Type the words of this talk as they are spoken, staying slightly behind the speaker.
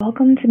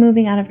Welcome to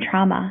Moving Out of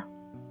Trauma,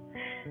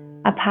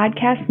 a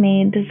podcast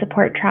made to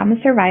support trauma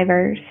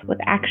survivors with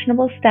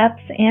actionable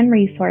steps and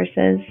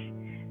resources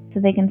so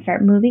they can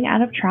start moving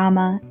out of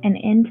trauma and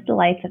into the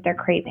life that they're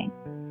craving.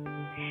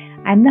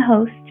 I'm the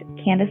host,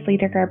 Candace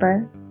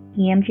Ledergerber,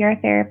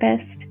 EMDR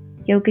therapist,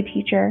 yoga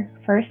teacher,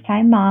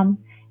 first-time mom,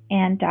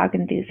 and dog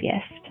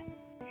enthusiast.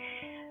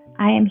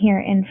 I am here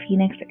in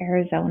Phoenix,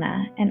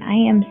 Arizona, and I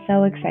am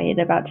so excited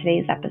about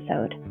today's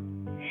episode.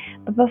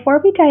 But before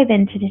we dive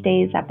into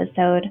today's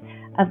episode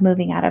of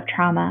Moving Out of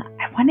Trauma,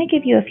 I want to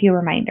give you a few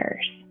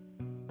reminders.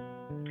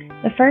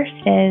 The first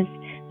is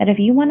that if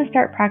you want to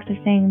start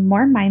practicing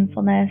more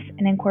mindfulness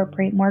and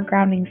incorporate more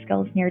grounding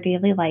skills in your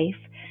daily life,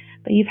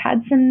 but you've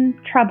had some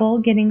trouble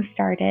getting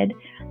started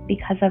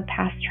because of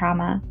past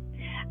trauma,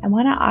 I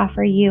want to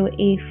offer you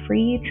a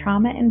free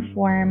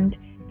trauma-informed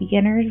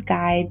beginner's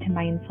guide to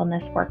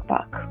mindfulness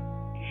workbook.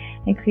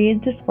 I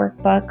created this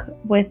workbook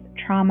with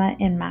trauma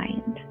in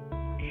mind.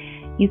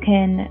 You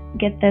can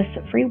get this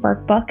free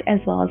workbook as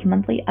well as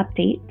monthly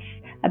updates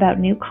about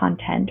new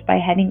content by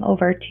heading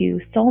over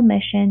to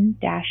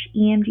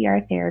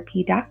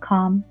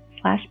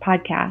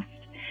soulmission-emdrtherapy.com/podcast.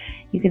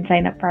 You can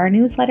sign up for our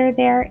newsletter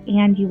there,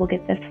 and you will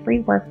get this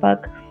free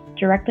workbook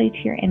directly to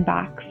your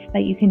inbox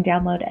that you can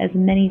download as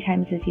many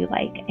times as you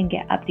like and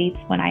get updates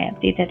when I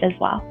update it as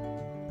well.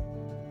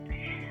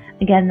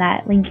 Again,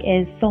 that link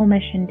is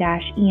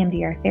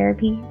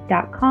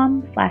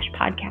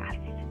soulmission-emdrtherapy.com/podcast.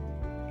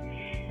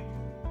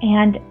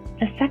 And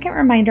the second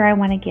reminder I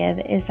want to give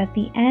is at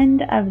the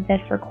end of this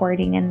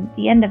recording, and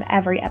the end of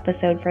every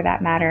episode for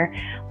that matter,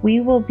 we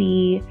will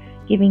be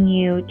giving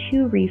you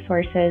two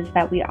resources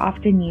that we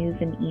often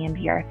use in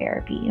EMDR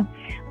therapy,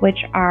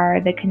 which are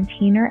the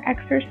container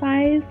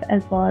exercise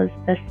as well as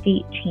the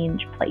state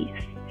change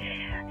place.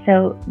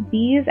 So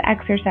these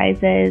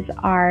exercises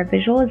are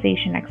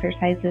visualization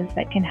exercises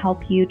that can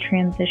help you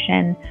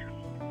transition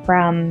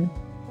from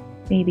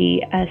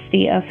maybe a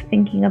state of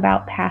thinking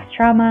about past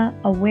trauma,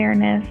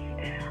 awareness,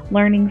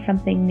 learning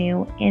something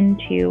new,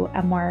 into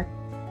a more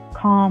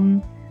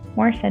calm,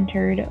 more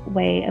centered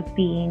way of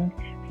being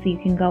so you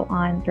can go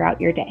on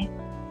throughout your day.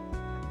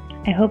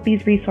 I hope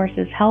these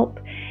resources help,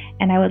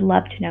 and I would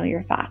love to know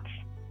your thoughts.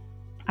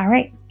 All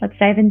right, let's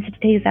dive into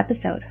today's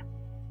episode.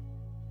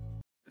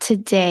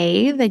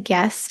 Today, the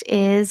guest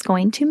is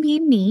going to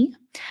be me.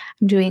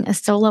 I'm doing a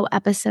solo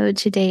episode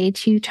today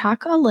to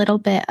talk a little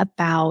bit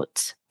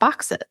about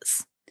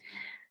boxes.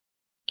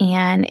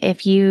 And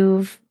if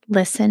you've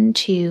listened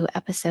to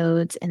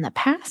episodes in the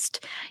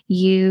past,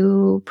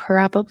 you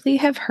probably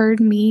have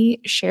heard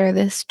me share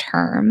this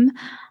term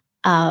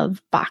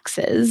of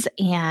boxes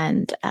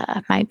and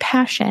my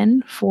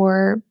passion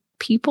for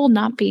people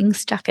not being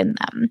stuck in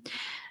them.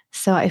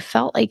 So I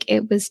felt like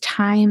it was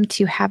time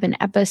to have an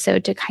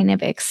episode to kind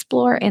of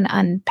explore and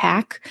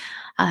unpack,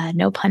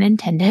 no pun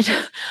intended,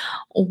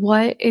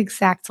 what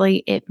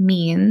exactly it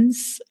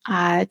means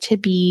to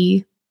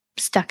be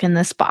stuck in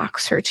this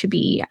box, or to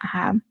be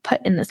put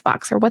in this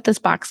box, or what this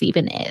box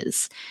even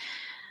is.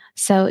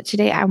 So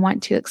today I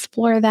want to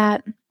explore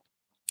that.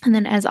 And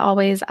then, as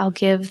always, I'll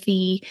give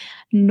the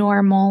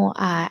normal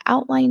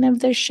outline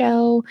of the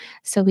show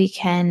so we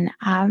can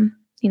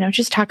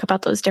just talk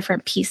about those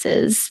different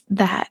pieces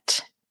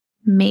that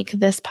make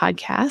this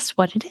podcast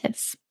what it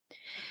is.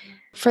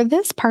 For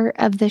this part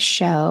of the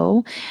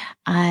show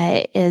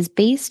is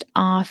based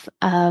off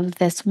of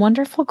this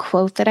wonderful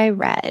quote that I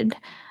read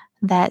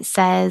that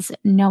says,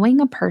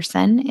 "Knowing a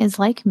person is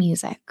like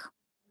music.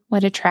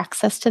 What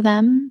attracts us to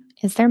them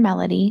is their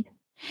melody.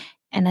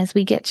 And as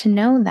we get to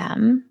know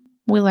them,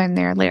 we learn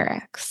their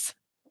lyrics."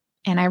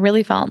 And I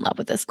really fell in love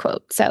with this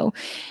quote. So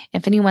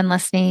if anyone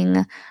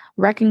listening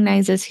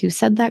recognizes who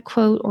said that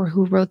quote or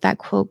who wrote that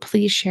quote,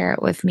 please share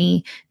it with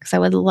me, because I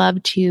would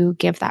love to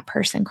give that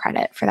person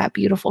credit for that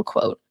beautiful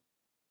quote.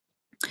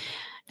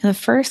 Now, the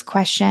first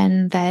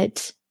question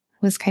that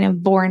was kind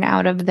of born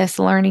out of this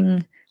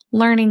learning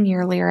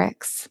your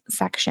lyrics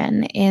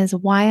section is,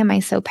 why am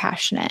I so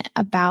passionate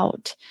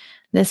about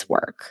this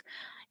work?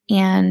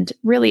 And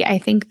really, I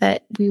think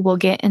that we will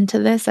get into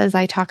this as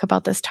I talk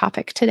about this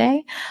topic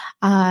today.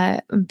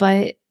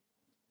 But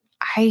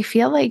I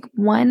feel like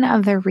one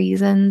of the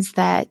reasons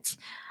that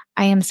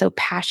I am so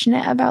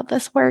passionate about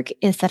this work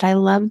is that I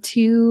love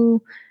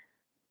to,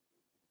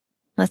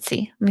 let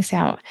me see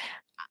how,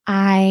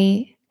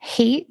 I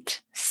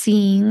hate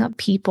seeing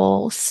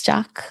people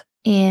stuck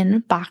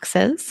in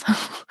boxes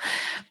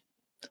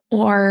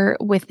or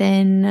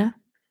within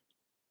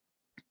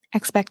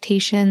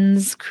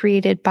expectations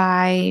created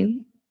by,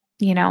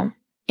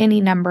 any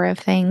number of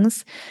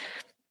things,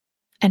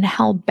 and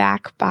held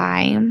back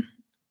by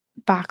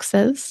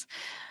boxes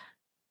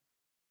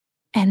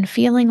and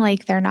feeling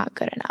like they're not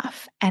good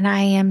enough. And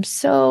I am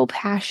so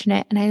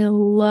passionate, and I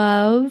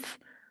love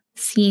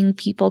seeing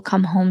people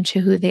come home to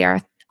who they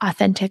are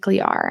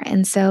authentically are.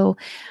 And so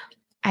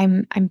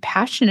I'm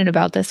passionate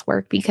about this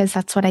work because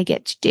that's what I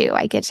get to do.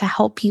 I get to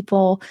help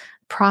people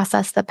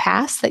process the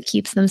past that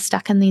keeps them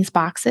stuck in these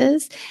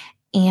boxes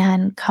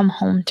and come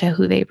home to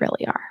who they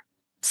really are.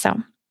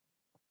 So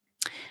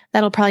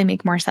that'll probably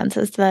make more sense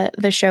as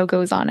the show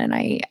goes on and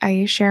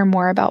I share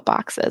more about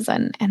boxes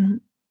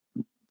and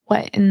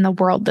what in the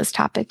world this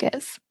topic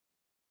is.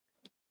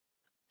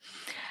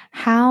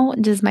 How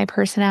does my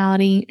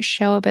personality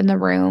show up in the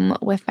room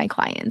with my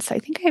clients? I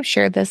think I've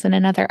shared this in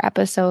another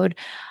episode,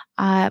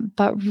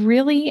 but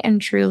really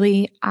and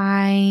truly,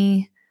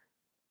 as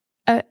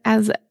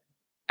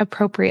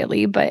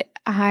appropriately, but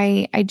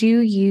I do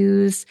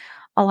use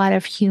a lot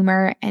of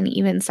humor and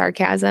even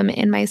sarcasm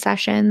in my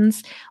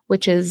sessions,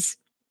 which is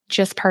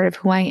just part of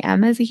who I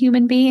am as a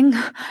human being.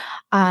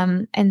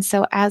 And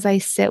so as I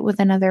sit with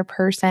another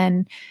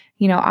person,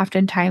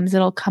 oftentimes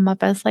it'll come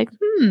up as like,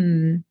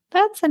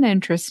 that's an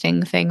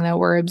interesting thing that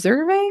we're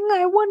observing.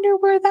 I wonder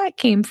where that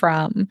came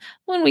from,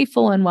 when we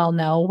full and well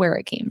know where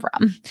it came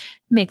from.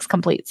 Makes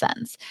complete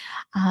sense.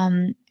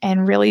 And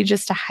really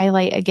just to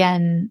highlight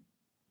again,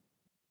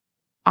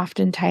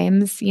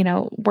 oftentimes,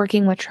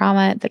 working with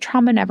trauma, the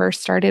trauma never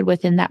started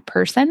within that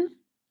person.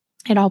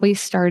 It always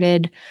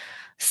started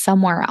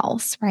somewhere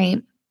else,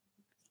 right?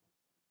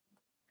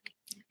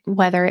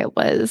 Whether it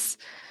was,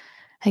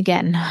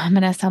 again, I'm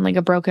going to sound like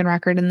a broken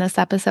record in this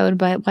episode,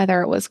 but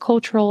whether it was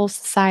cultural,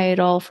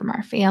 societal, from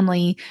our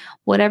family,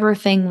 whatever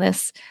thing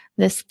this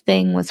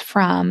thing was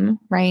from,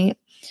 right?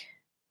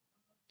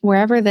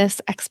 Wherever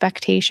this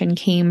expectation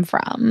came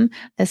from,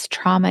 this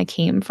trauma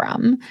came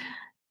from,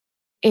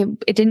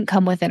 it didn't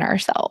come within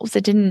ourselves.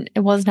 It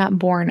was not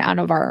born out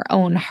of our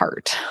own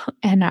heart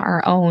and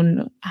our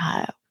own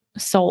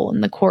soul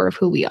and the core of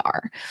who we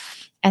are.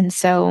 And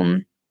so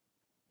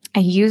I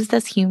use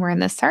this humor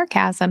and this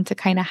sarcasm to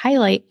kind of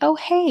highlight, oh,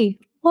 hey,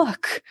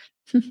 look,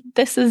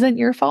 this isn't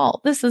your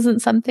fault. This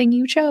isn't something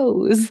you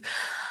chose.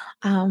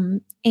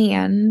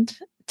 And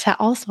to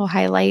also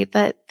highlight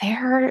that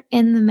they're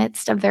in the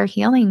midst of their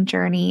healing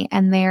journey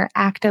and they're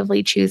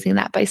actively choosing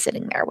that by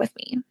sitting there with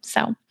me.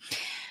 So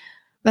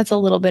that's a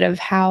little bit of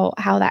how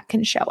that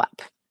can show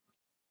up.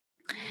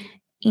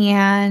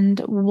 And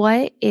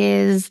what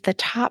is the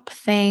top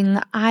thing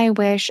I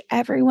wish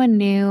everyone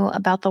knew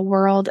about the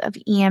world of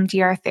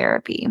EMDR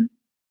therapy?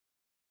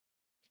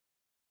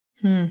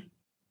 Again,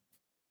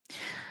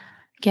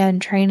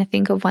 trying to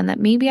think of one that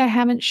maybe I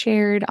haven't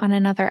shared on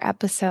another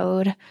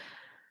episode.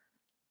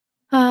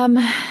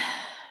 I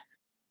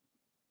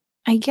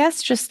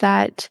guess just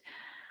that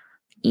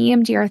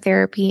EMDR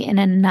therapy in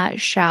a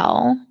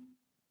nutshell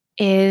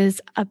is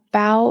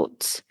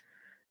about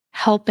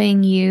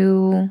helping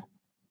you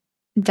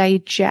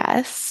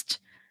digest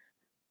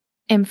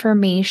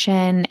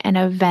information and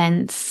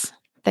events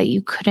that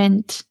you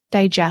couldn't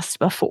digest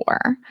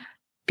before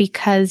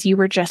because you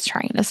were just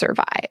trying to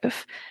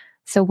survive.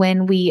 So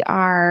when we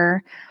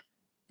are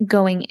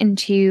going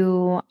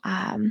into,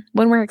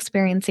 when we're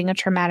experiencing a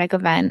traumatic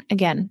event,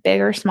 again,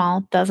 big or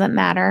small, doesn't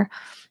matter,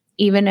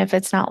 even if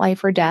it's not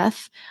life or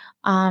death,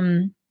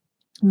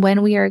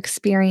 when we are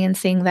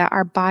experiencing that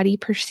our body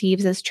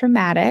perceives as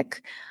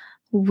traumatic,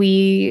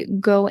 we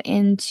go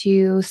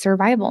into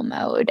survival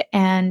mode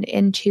and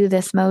into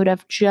this mode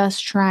of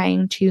just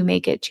trying to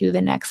make it to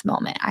the next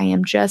moment. I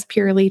am just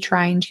purely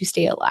trying to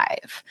stay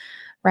alive,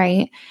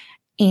 right?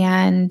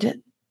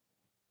 And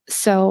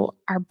so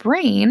our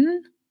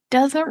brain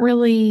doesn't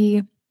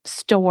really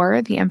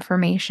store the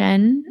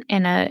information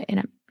in a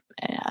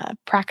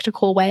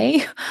practical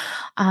way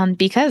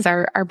because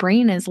our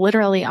brain is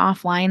literally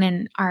offline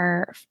and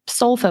our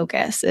sole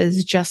focus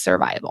is just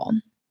survival.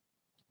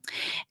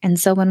 And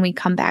so when we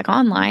come back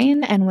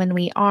online and when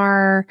we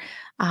are,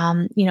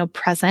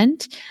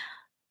 present,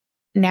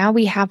 now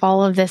we have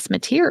all of this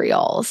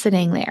material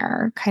sitting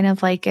there, kind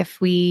of like if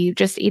we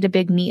just eat a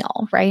big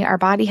meal, right? Our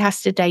body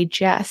has to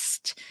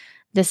digest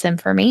this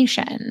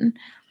information.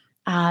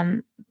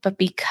 But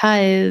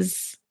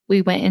because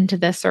we went into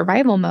the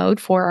survival mode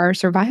for our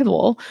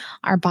survival,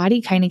 our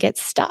body kind of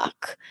gets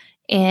stuck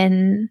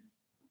in,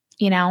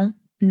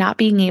 not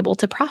being able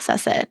to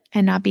process it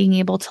and not being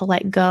able to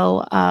let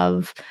go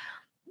of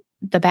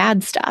the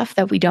bad stuff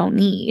that we don't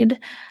need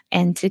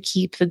and to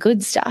keep the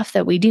good stuff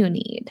that we do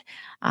need,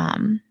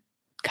 kind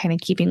of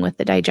keeping with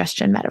the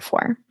digestion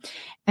metaphor.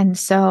 And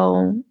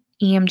so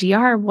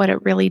EMDR, what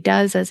it really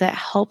does is it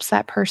helps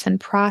that person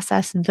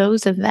process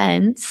those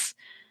events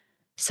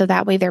so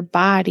that way their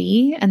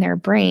body and their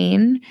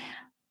brain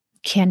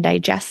can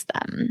digest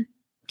them,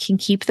 can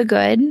keep the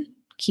good,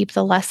 keep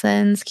the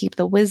lessons, keep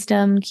the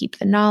wisdom, keep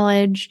the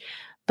knowledge,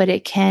 but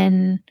it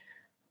can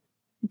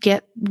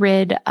get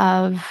rid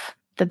of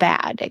the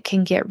bad. It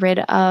can get rid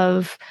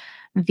of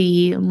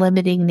the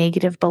limiting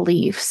negative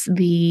beliefs,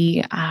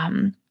 the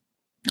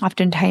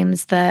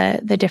oftentimes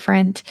the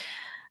different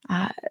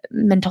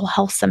mental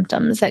health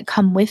symptoms that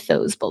come with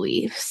those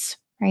beliefs,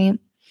 right?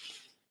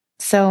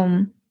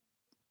 So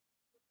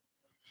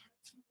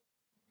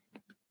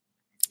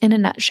in a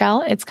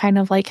nutshell, it's kind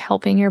of like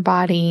helping your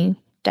body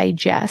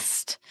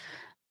digest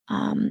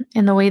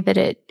in the way that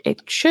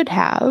it should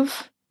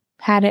have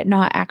had it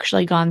not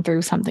actually gone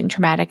through something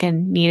traumatic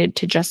and needed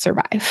to just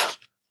survive.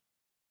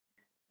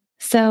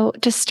 So,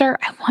 to start,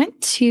 I want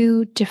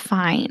to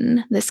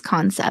define this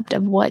concept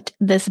of what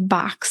this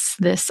box,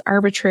 this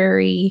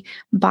arbitrary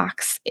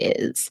box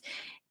is.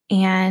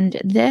 And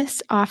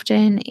this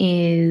often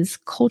is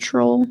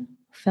cultural,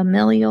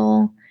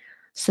 familial,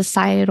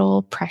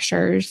 societal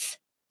pressures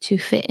to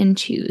fit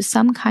into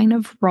some kind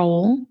of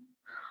role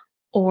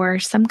or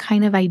some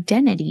kind of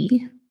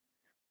identity.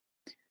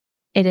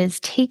 It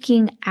is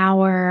taking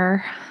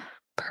our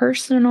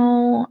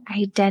personal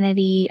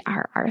identity,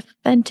 our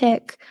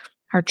authentic,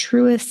 our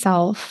truest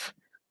self,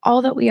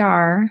 all that we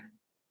are,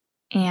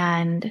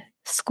 and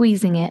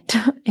squeezing it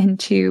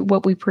into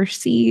what we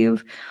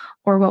perceive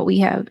or what we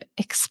have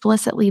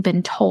explicitly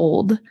been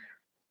told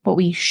what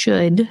we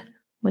should,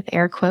 with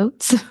air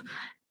quotes,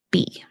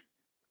 be.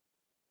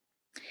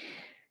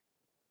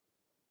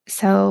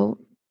 So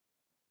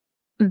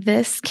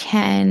this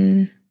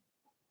can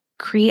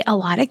create a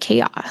lot of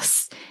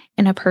chaos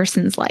in a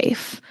person's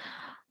life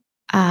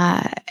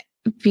uh,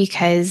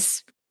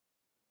 because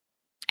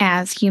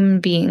as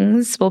human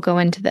beings, we'll go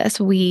into this,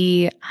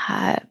 we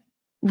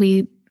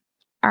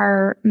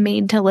are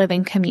made to live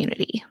in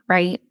community,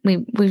 right?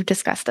 We've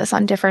discussed this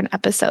on different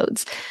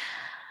episodes.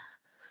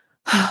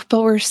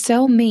 But we're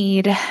so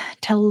made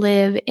to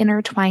live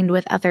intertwined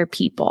with other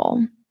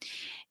people.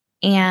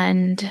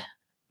 And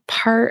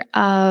part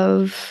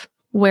of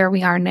where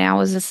we are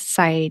now as a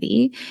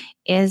society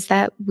is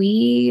that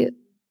we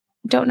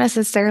don't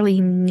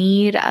necessarily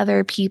need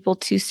other people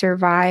to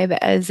survive,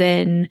 as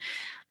in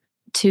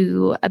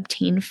to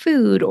obtain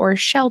food or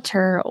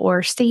shelter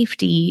or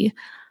safety.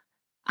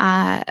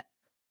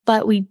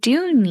 But we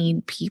do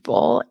need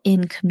people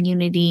in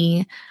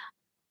community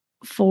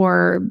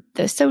for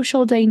the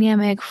social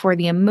dynamic, for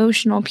the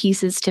emotional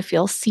pieces to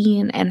feel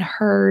seen and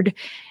heard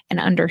and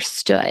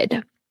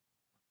understood.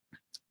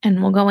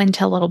 And we'll go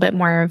into a little bit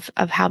more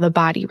of how the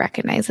body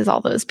recognizes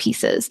all those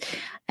pieces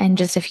in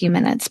just a few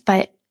minutes.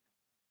 But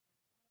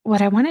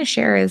what I want to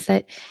share is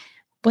that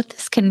what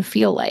this can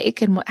feel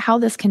like and how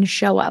this can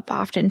show up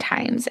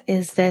oftentimes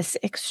is this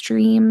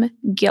extreme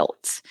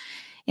guilt,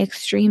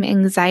 extreme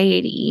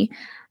anxiety,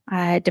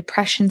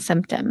 depression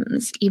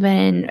symptoms,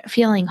 even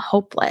feeling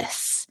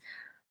hopeless.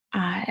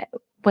 Uh,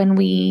 when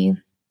we,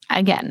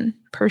 again,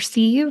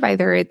 perceive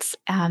either it's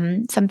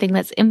something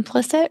that's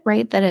implicit,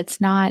 right? That it's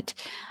not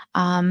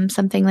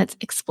something that's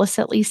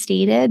explicitly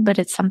stated, but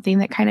it's something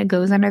that kind of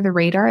goes under the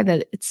radar,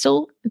 that it's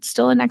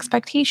still an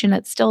expectation,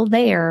 it's still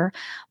there,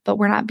 but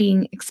we're not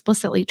being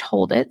explicitly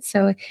told it.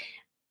 So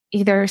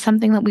either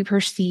something that we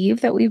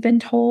perceive that we've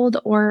been told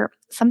or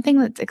something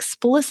that's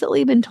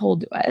explicitly been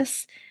told to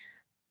us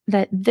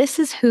that this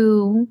is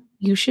who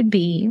you should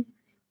be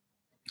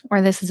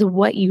or this is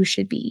what you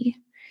should be.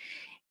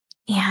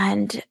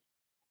 And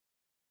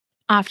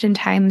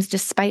oftentimes,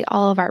 despite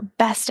all of our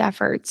best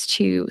efforts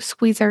to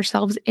squeeze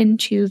ourselves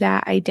into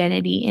that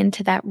identity,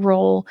 into that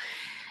role,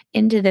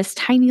 into this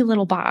tiny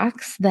little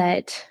box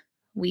that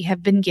we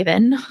have been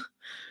given,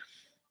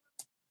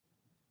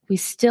 we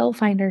still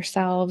find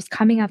ourselves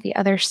coming out the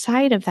other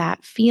side of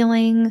that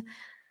feeling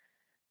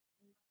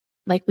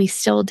like we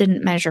still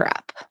didn't measure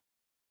up.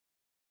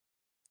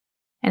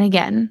 And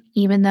again,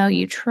 even though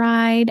you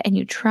tried and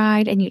you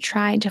tried and you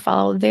tried to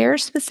follow their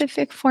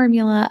specific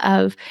formula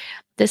of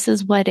this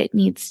is what it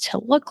needs to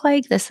look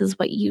like, this is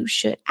what you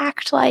should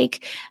act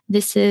like,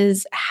 this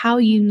is how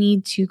you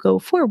need to go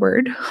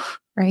forward,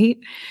 right?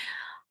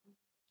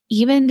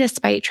 Even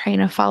despite trying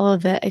to follow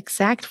the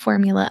exact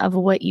formula of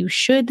what you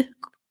should,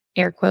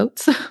 air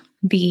quotes,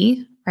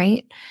 be,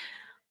 right?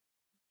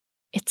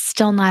 It's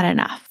still not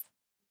enough.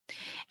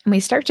 And we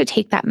start to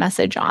take that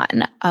message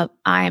on of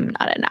I'm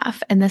not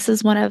enough. And this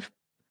is one of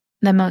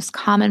the most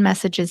common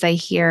messages I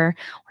hear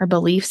or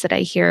beliefs that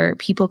I hear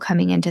people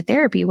coming into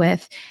therapy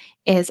with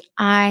is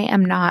I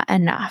am not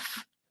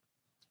enough.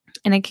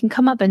 And it can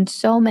come up in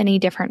so many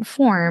different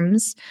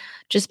forms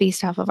just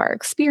based off of our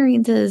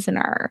experiences and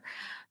our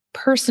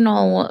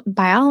personal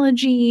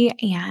biology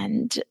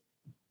and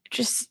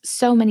just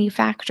so many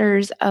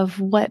factors of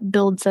what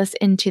builds us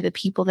into the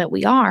people that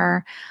we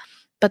are.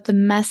 But the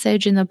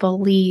message and the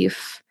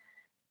belief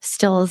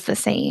still is the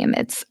same.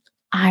 It's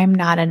I'm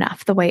not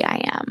enough the way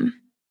I am.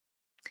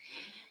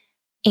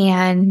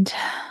 And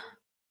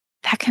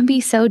that can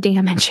be so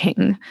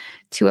damaging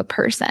to a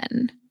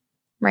person,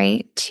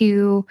 right?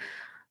 To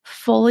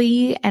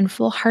fully and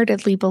full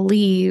heartedly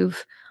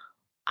believe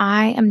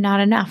I am not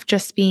enough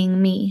just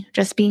being me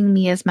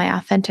as my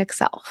authentic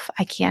self.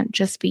 I can't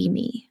just be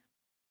me.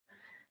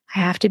 I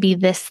have to be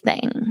this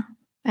thing.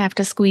 I have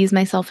to squeeze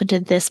myself into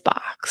this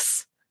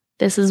box.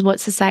 This is what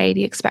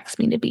society expects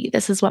me to be.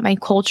 This is what my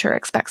culture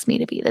expects me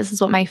to be. This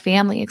is what my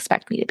family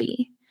expects me to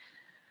be.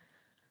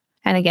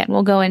 And again,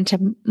 we'll go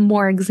into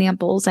more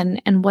examples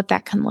and what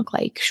that can look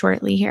like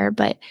shortly here,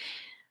 but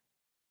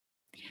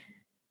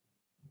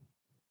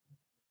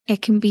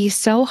it can be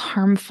so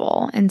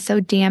harmful and so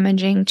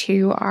damaging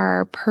to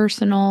our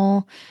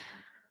personal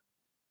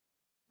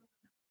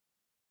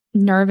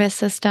nervous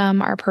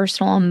system, our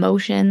personal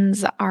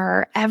emotions,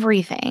 our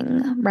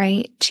everything,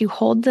 right? To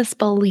hold this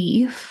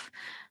belief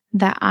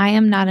that I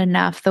am not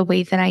enough the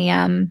way that I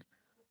am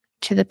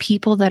to the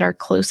people that are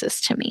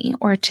closest to me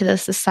or to the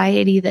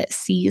society that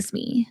sees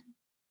me.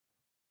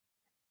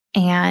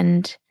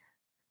 And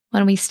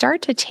when we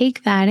start to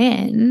take that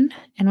in,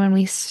 and when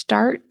we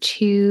start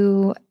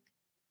to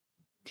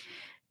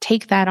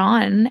take that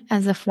on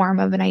as a form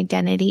of an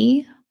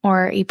identity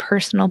or a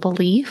personal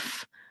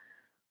belief,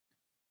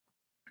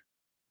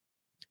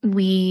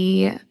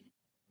 we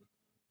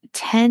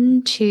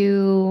tend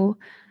to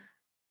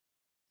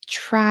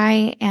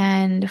try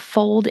and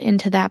fold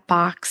into that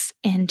box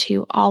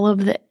into all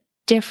of the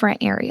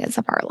different areas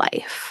of our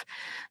life.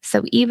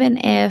 So even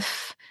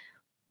if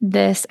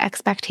this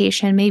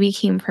expectation maybe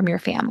came from your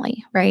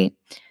family, right?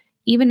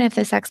 Even if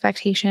this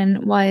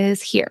expectation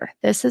was here,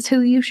 this is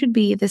who you should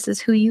be, this is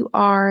who you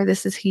are,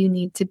 this is who you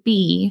need to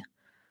be,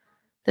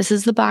 this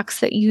is the box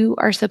that you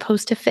are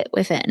supposed to fit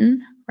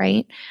within,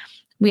 right?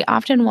 We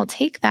often will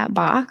take that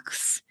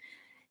box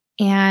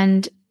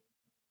and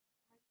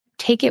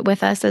take it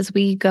with us as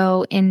we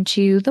go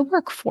into the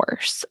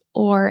workforce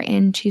or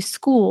into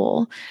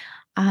school,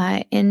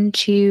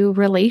 into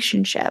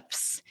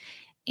relationships,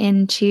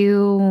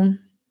 into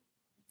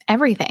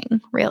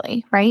everything,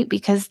 really, right?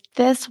 Because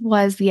this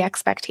was the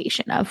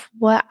expectation of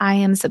what I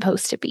am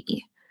supposed to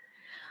be.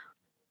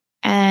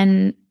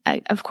 And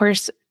of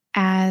course,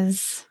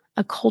 as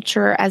a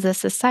culture, as a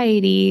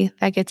society,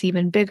 that gets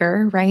even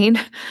bigger, right?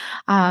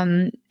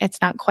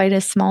 It's not quite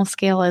as small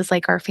scale as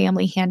like our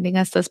family handing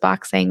us this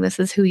box saying, this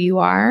is who you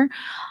are.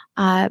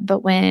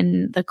 But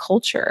when the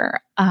culture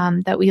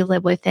that we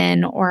live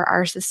within or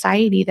our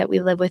society that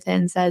we live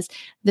within says,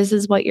 this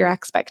is what your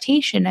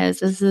expectation is,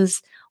 this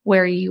is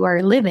where you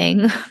are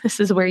living, this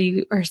is where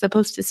you are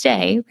supposed to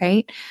stay,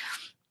 right?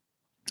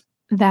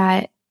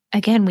 That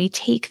again, we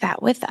take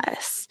that with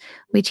us.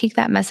 We take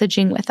that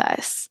messaging with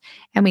us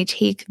and we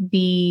take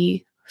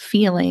the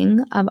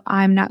feeling of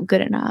I'm not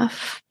good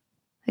enough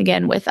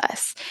again with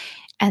us.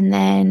 And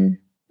then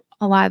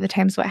a lot of the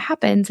times what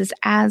happens is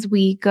as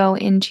we go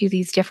into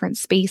these different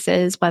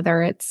spaces,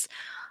 whether it's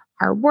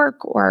our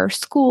work or our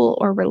school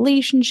or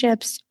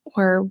relationships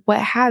or what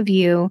have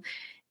you,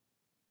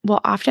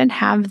 we'll often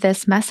have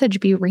this message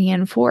be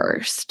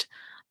reinforced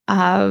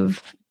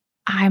of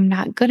I'm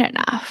not good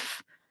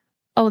enough.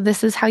 Oh,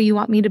 this is how you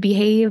want me to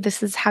behave.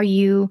 This is how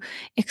you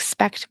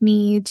expect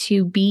me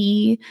to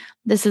be.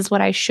 This is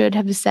what I should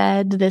have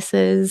said. This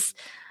is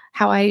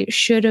how I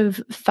should have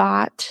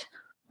thought,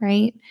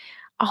 right?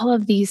 All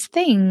of these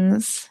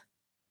things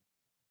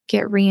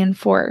get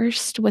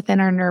reinforced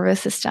within our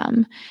nervous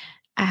system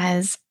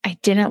as I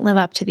didn't live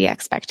up to the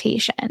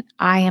expectation.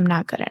 I am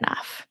not good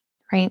enough,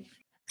 right?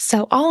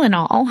 So, all in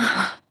all,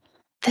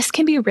 this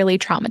can be really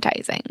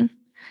traumatizing.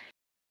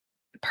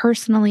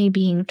 Personally,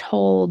 being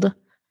told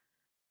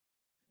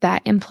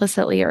that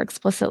implicitly or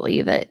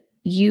explicitly that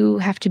you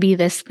have to be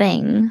this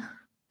thing,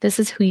 this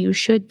is who you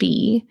should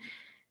be,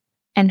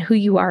 and who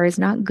you are is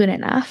not good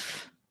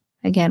enough.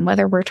 Again,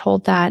 whether we're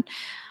told that,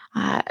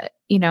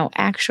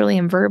 actually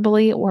and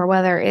verbally, or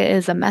whether it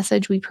is a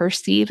message we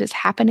perceive is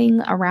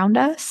happening around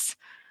us,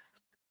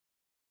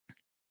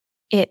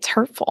 it's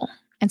hurtful,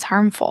 it's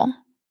harmful.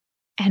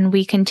 And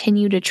we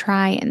continue to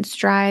try and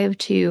strive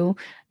to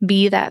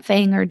be that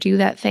thing or do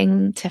that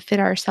thing to fit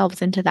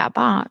ourselves into that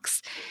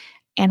box.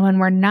 And when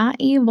we're not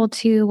able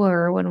to,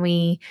 or when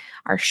we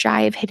are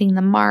shy of hitting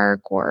the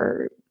mark,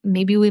 or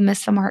maybe we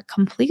miss the mark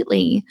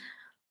completely,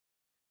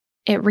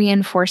 it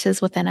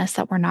reinforces within us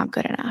that we're not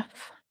good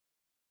enough.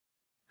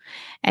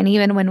 And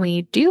even when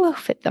we do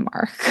fit the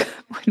mark,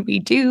 when we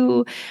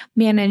do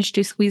manage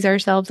to squeeze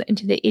ourselves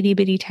into the itty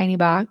bitty tiny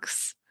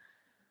box,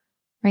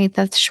 right,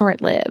 that's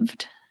short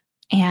lived.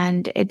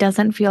 And it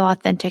doesn't feel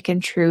authentic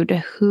and true to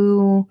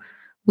who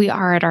we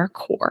are at our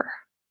core.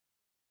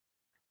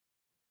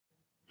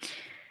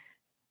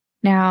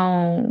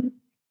 Now,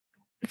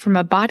 from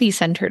a body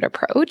centered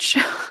approach,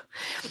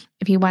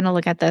 if you want to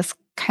look at this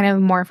kind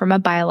of more from a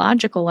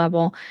biological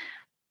level,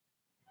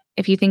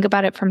 if you think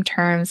about it from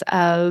terms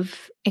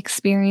of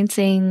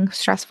experiencing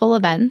stressful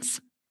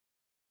events,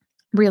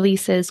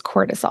 releases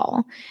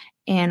cortisol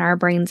in our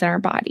brains and our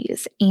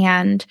bodies.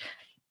 And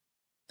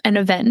an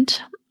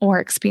event or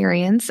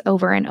experience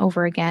over and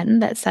over again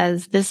that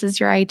says, this is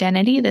your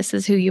identity, this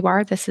is who you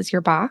are, this is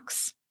your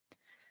box.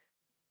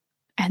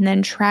 And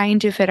then trying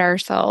to fit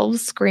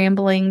ourselves,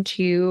 scrambling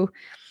to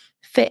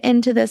fit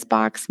into this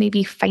box,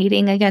 maybe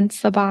fighting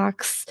against the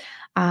box,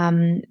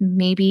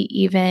 maybe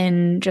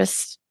even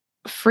just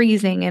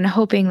freezing and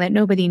hoping that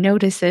nobody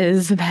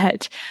notices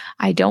that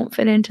I don't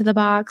fit into the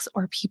box,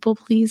 or people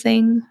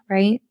pleasing,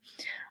 right?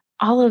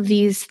 All of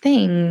these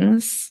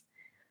things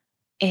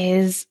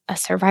is a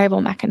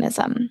survival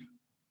mechanism.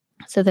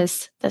 So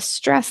this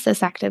stress,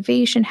 this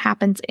activation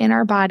happens in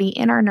our body,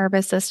 in our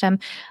nervous system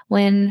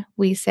when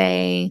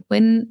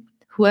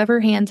whoever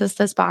hands us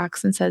this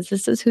box and says,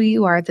 this is who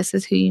you are, this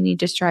is who you need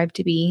to strive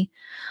to be,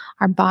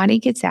 our body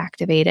gets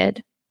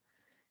activated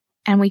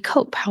and we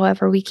cope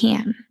however we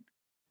can,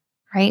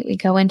 right? We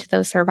go into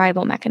those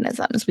survival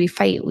mechanisms. We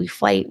fight, we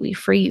flight, we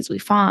freeze, we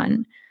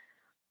fawn.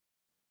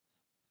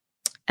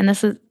 And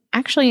this is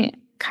actually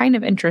kind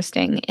of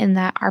interesting in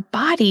that our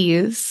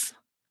bodies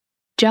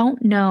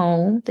don't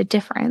know the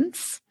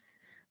difference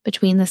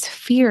between this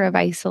fear of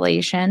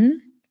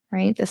isolation,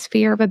 right? This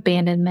fear of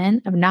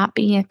abandonment, of not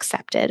being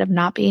accepted, of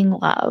not being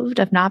loved,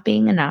 of not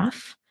being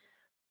enough,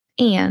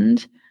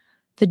 and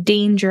the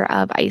danger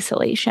of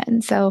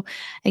isolation. So,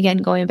 again,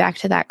 going back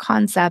to that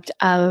concept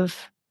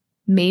of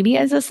maybe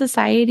as a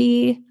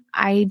society,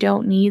 I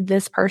don't need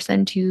this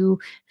person to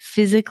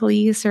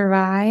physically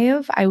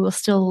survive. I will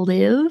still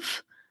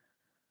live.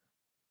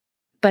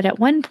 But at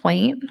one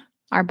point,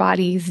 our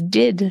bodies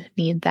did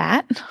need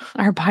that.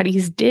 Our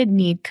bodies did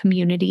need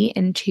community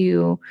and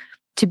to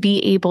be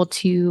able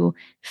to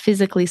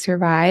physically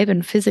survive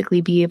and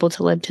physically be able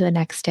to live to the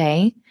next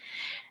day.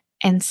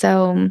 And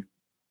so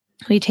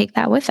we take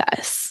that with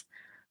us,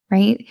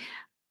 right?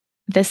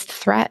 This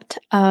threat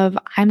of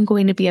I'm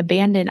going to be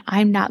abandoned,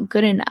 I'm not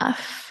good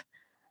enough,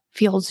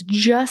 feels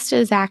just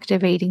as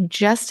activating,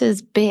 just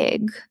as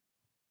big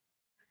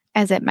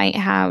as it might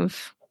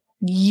have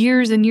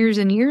years and years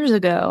and years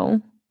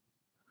ago,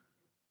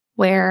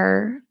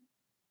 where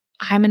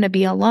I'm going to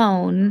be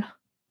alone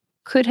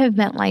could have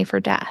meant life or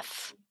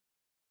death.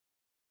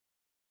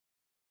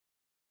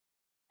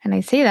 And I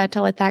say that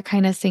to let that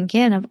kind of sink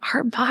in of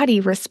our body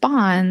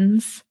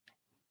responds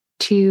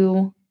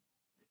to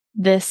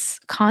this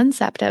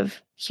concept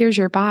of here's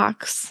your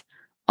box.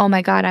 Oh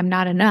my God, I'm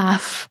not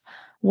enough.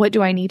 What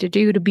do I need to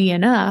do to be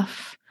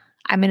enough?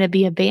 I'm going to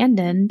be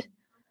abandoned.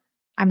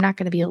 I'm not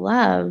going to be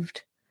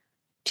loved.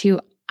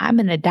 To I'm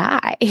going to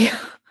die.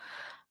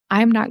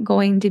 I'm not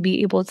going to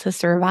be able to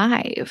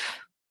survive.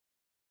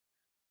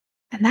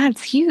 And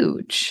that's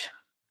huge.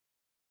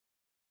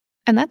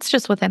 And that's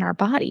just within our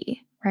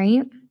body,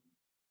 right?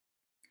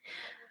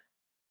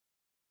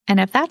 And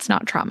if that's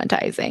not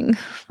traumatizing,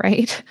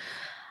 right?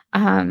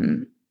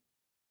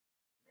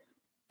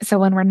 So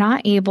when we're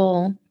not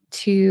able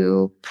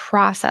to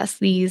process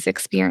these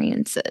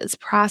experiences,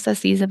 process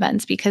these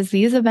events, because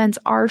these events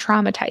are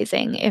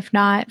traumatizing, if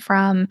not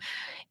from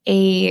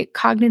a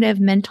cognitive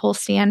mental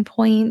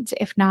standpoint,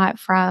 if not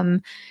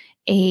from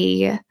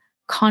a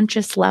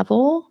conscious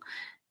level,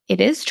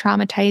 it is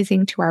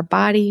traumatizing to our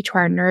body, to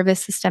our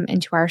nervous system,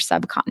 and to our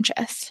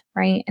subconscious,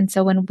 right? And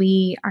so when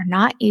we are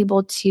not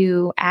able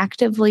to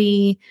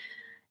actively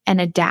and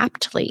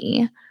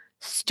adaptly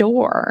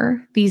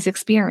store these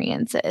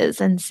experiences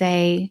and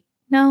say,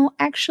 no,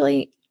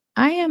 actually,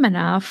 I am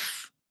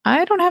enough.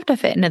 I don't have to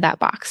fit into that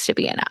box to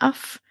be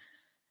enough.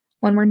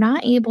 When we're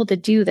not able to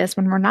do this,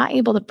 when we're not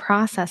able to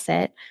process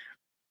it,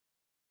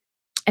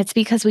 it's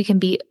because we can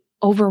be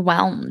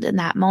overwhelmed in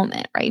that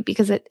moment, right?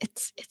 Because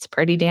it's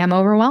pretty damn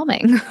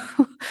overwhelming.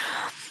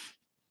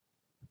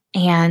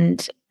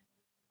 And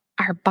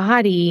our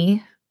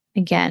body,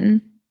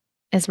 again,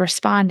 is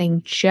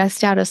responding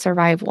just out of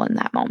survival in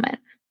that moment.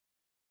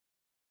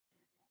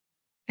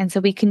 And so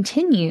we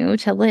continue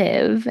to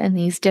live in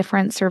these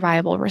different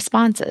survival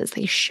responses.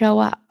 They show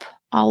up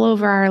all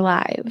over our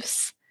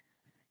lives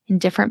in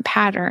different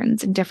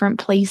patterns, in different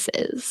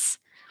places,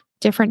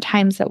 different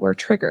times that we're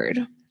triggered.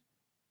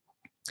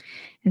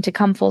 And to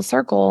come full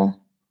circle,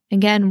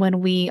 again,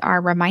 when we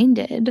are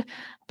reminded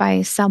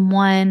by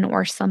someone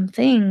or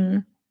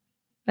something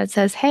that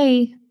says,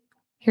 hey,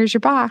 here's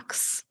your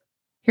box.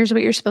 Here's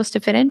what you're supposed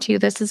to fit into.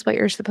 This is what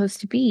you're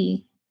supposed to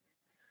be.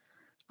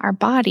 Our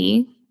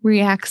body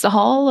reacts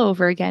all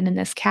over again in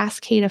this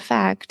cascade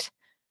effect,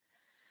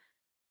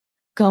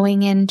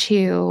 going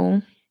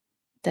into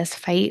this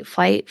fight,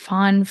 flight,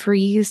 fawn,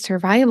 freeze,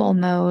 survival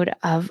mode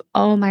of,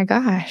 oh my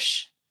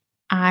gosh,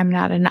 I'm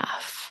not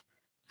enough.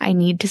 I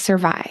need to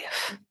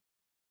survive.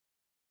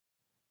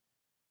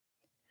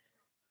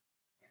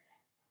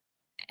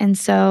 And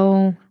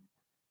so,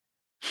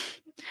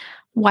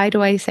 why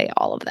do I say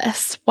all of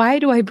this? Why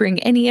do I bring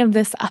any of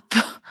this up?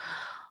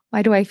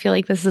 Why do I feel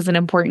like this is an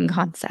important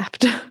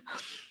concept?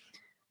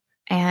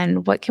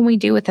 And what can we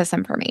do with this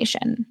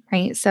information,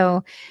 right?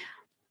 So,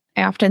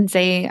 I often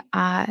say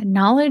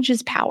knowledge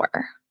is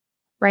power,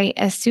 right?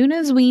 As soon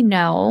as we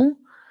know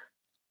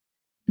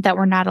that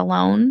we're not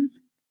alone,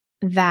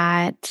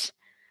 that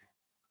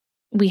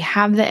we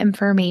have the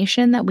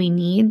information that we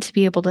need to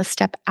be able to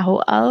step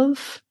out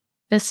of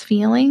this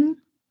feeling,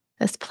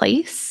 this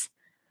place,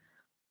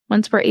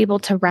 once we're able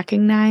to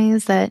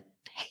recognize that,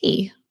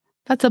 hey,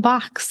 that's a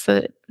box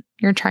that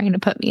you're trying to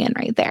put me in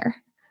right there.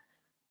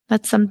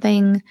 That's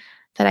something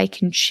that I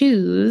can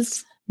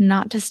choose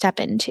not to step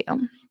into.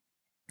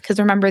 Because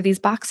remember, these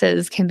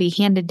boxes can be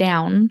handed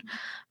down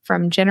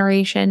from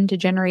generation to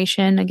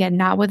generation. Again,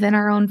 not within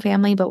our own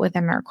family, but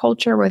within our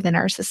culture, within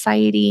our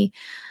society,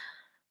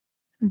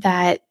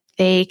 that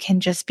they can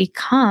just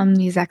become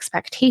these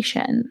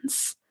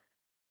expectations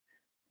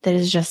that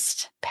is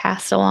just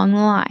passed along the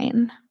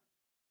line.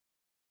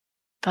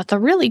 But the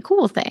really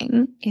cool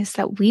thing is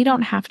that we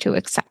don't have to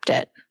accept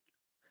it.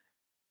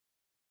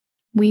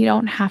 We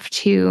don't have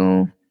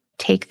to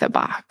take the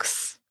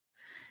box.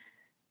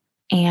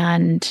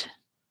 And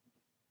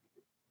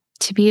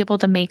to be able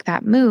to make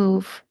that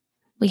move,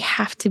 we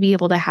have to be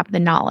able to have the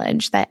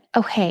knowledge that,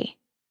 oh, hey,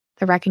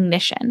 the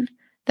recognition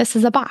this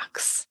is a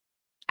box.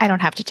 I don't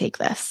have to take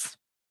this.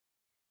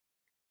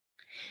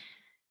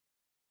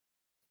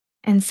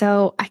 And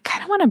so I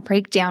kind of want to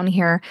break down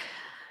here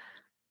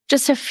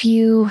just a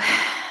few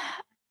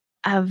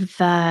of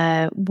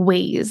the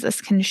ways this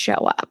can show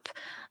up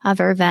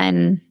other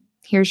than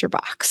here's your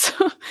box,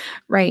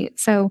 right?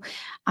 So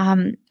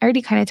I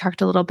already kind of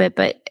talked a little bit,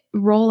 but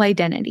role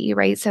identity,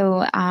 right?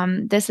 So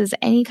this is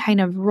any kind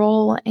of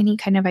role, any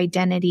kind of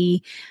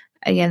identity,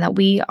 again, that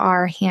we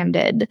are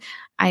handed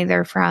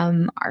either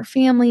from our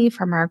family,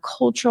 from our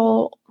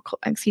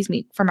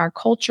from our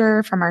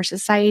culture, from our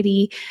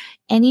society,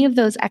 any of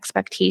those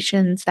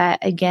expectations that,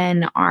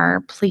 again, are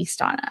placed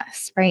on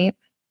us, right?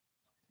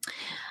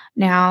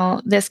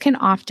 Now, this can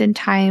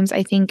oftentimes,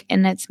 I think,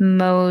 in its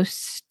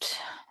most,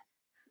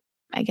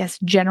 I guess,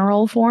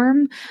 general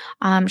form,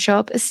 show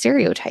up as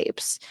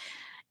stereotypes.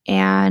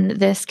 And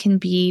this can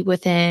be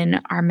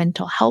within our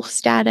mental health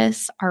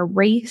status, our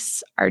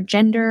race, our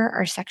gender,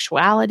 our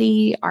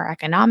sexuality, our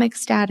economic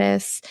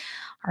status,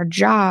 our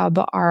job,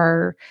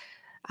 our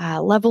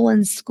level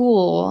in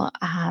school,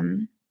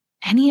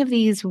 any of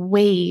these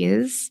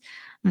ways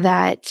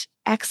that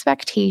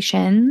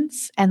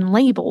expectations and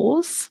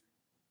labels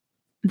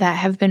that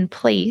have been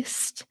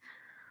placed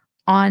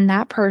on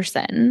that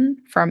person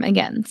from,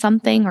 again,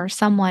 something or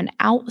someone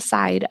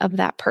outside of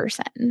that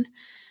person.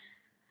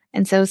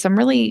 And so, some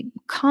really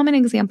common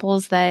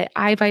examples that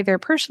I've either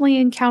personally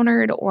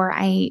encountered or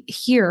I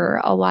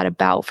hear a lot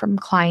about from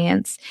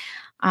clients,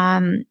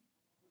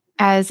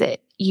 as if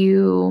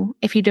you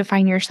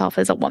define yourself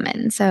as a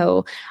woman.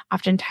 So,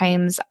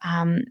 oftentimes,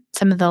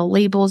 some of the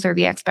labels or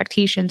the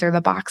expectations or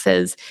the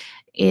boxes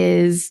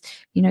is,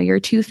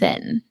 you're too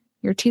thin,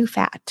 you're too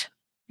fat,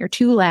 you're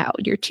too loud,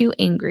 you're too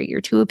angry,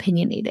 you're too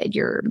opinionated,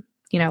 you're,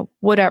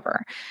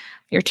 whatever,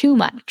 you're too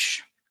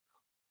much.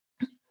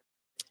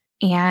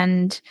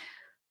 And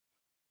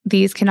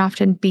these can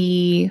often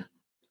be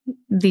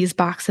these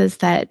boxes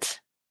that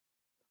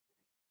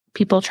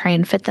people try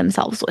and fit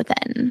themselves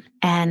within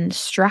and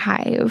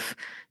strive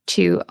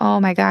to,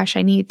 oh my gosh,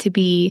 I need to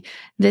be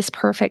this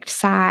perfect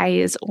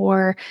size,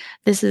 or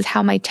this is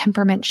how my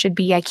temperament should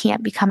be. I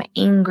can't become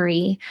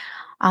angry.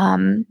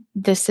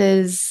 This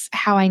is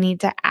how I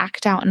need to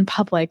act out in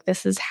public.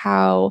 This is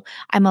how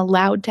I'm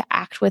allowed to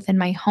act within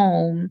my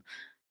home.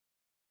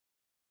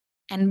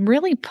 And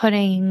really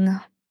putting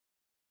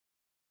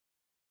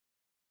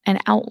an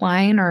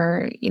outline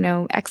or,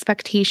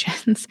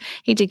 expectations.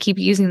 Hate to keep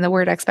using the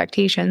word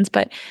expectations,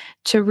 but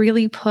to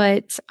really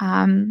put,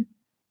 a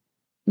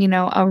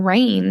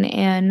rein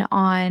in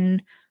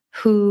on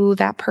who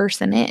that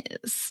person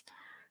is,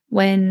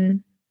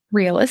 when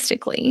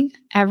realistically,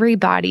 every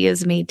body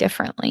is made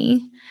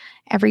differently.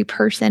 Every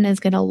person is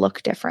going to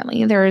look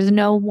differently. There is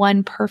no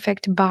one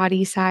perfect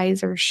body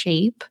size or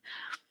shape.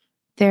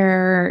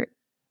 There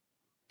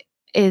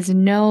is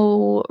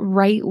no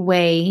right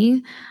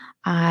way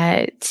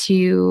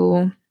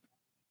to,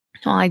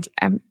 let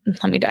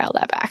me dial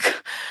that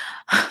back.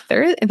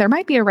 There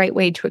might be a right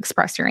way to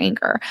express your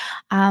anger,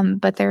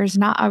 but there's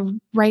not a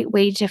right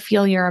way to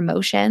feel your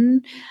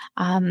emotion.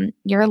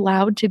 You're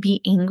allowed to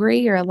be angry.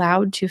 You're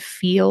allowed to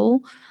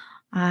feel.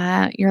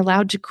 You're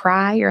allowed to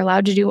cry. You're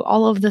allowed to do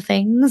all of the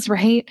things,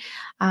 right?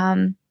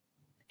 And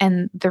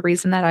the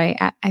reason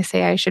that I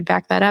say I should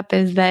back that up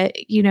is that,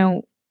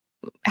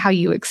 how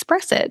you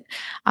express it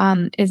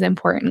is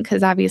important,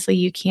 because obviously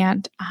you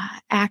can't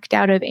act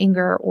out of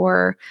anger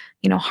or,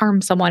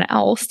 harm someone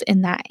else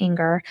in that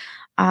anger.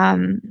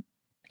 And,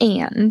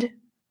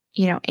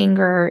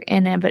 anger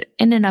in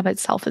and of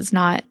itself is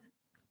not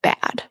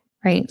bad,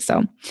 right?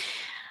 So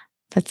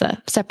that's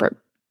a separate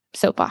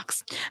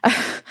soapbox.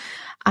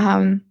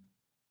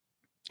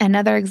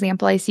 Another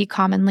example I see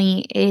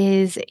commonly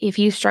is if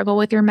you struggle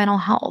with your mental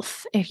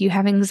health, if you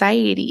have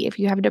anxiety, if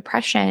you have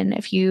depression,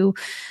 if you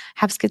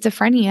have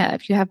schizophrenia,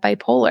 if you have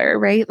bipolar,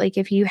 right? Like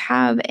if you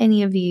have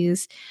any of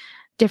these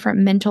different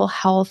mental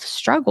health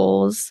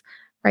struggles,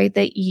 right,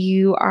 that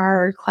you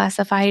are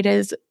classified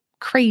as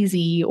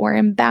crazy or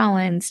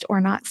imbalanced or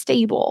not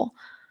stable,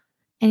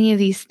 any of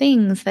these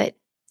things that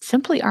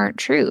simply aren't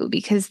true,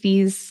 because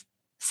these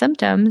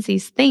symptoms,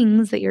 these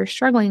things that you're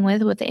struggling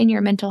with within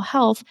your mental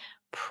health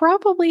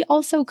probably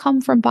also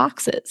come from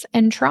boxes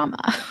and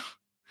trauma,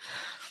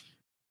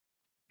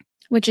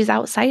 which is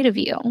outside of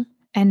you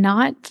and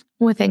not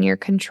within your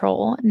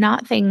control,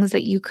 not things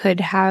that you could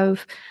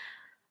have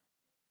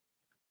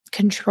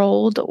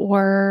controlled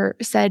or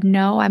said,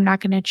 no, I'm not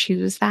going to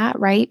choose that,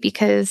 right?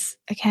 Because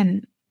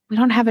again, we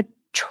don't have a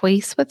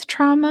choice with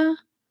trauma.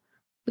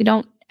 We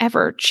don't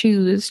ever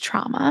choose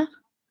trauma.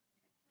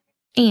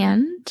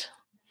 And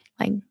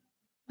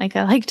like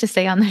I like to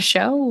say on the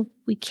show,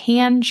 we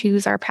can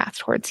choose our path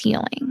towards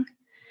healing.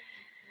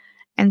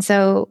 And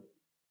so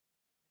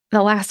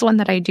the last one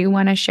that I do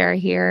want to share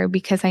here,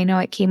 because I know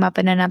it came up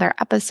in another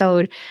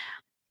episode,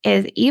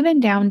 is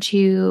even down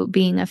to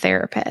being a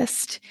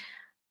therapist.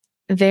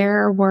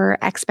 There were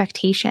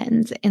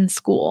expectations in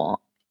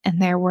school,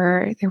 and there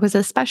was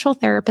a special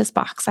therapist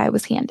box I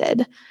was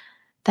handed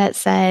that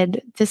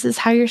said, this is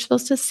how you're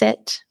supposed to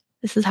sit.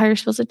 This is how you're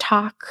supposed to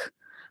talk.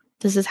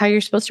 This is how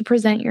you're supposed to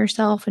present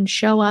yourself and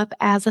show up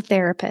as a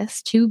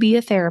therapist, to be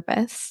a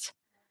therapist.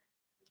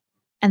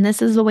 And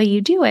this is the way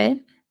you do it.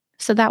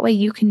 So that way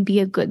you can be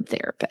a good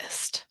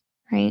therapist,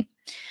 right?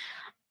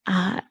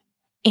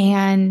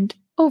 And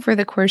over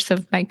the course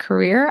of my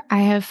career,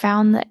 I have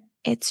found that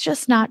it's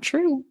just not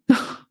true.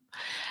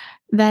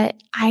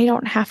 That I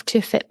don't have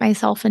to fit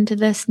myself into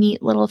this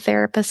neat little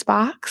therapist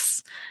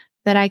box,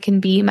 that I can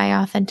be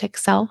my authentic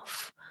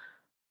self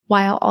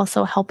while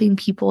also helping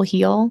people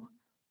heal,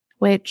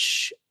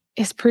 which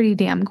is pretty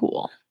damn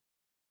cool.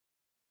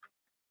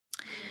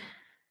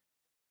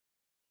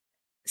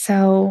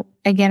 So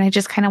again, I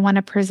just kind of want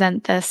to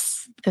present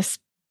this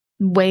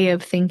way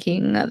of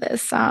thinking,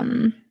 this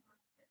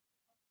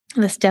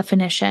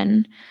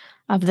definition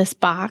of this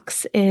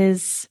box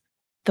is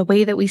the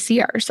way that we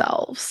see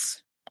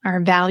ourselves, our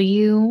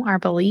value, our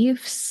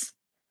beliefs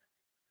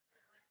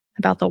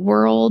about the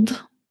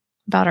world,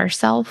 about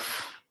ourselves,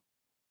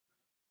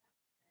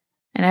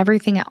 and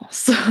everything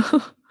else.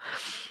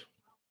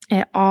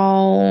 It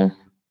all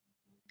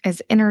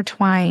is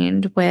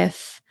intertwined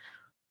with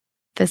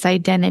this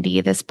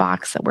identity, this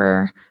box that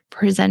we're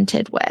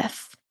presented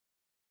with.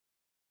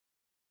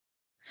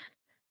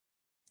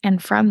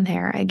 And from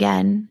there,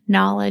 again,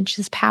 knowledge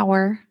is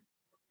power,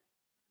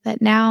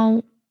 that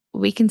now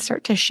we can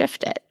start to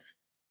shift it,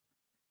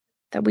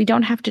 that we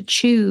don't have to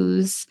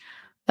choose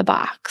the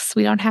box.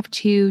 We don't have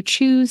to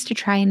choose to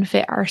try and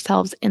fit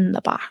ourselves in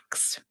the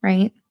box,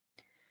 right?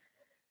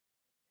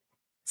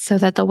 So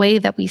that the way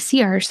that we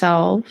see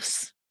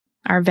ourselves,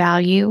 our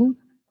value,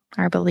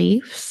 our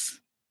beliefs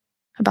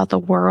about the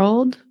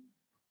world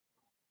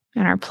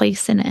and our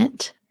place in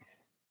it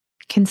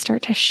can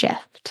start to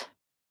shift.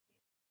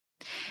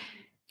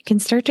 It can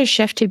start to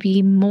shift to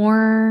be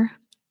more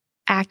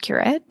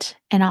accurate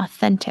and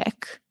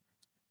authentic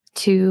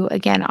to,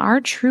 again,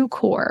 our true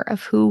core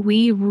of who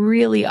we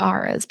really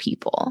are as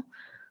people,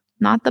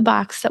 not the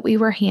box that we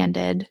were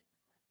handed,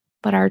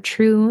 but our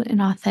true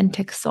and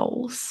authentic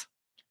souls.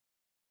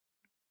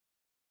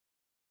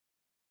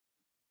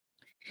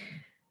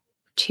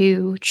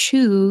 To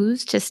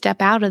choose to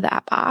step out of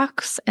that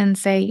box and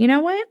say, you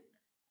know what?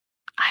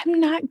 I'm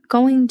not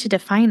going to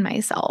define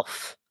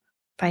myself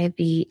by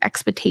the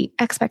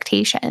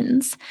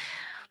expectations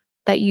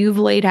that you've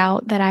laid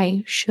out that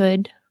I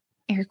should,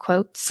 air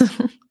quotes,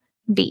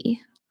 be.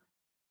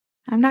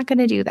 I'm not going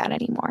to do that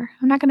anymore.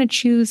 I'm not going to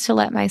choose to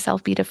let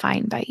myself be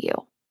defined by you.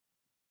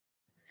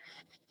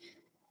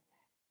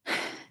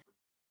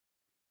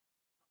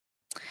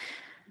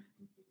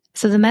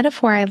 So the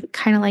metaphor I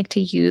kind of like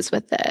to use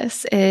with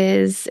this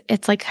is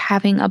it's like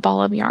having a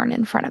ball of yarn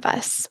in front of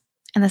us.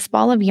 And this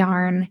ball of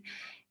yarn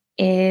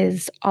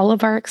is all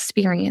of our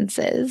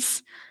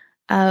experiences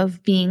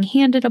of being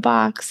handed a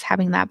box,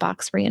 having that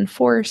box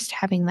reinforced,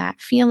 having that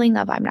feeling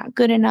of I'm not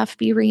good enough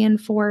be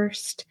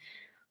reinforced,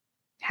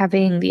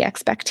 having the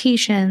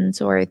expectations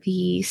or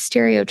the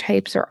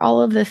stereotypes or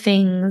all of the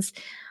things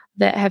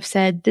that have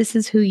said, this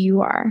is who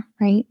you are,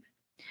 right?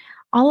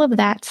 All of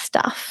that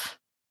stuff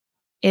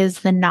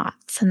is the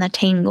knots and the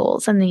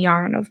tangles and the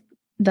yarn of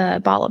the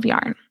ball of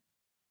yarn.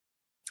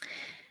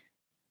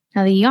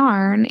 Now, the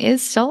yarn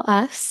is still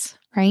us,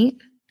 right?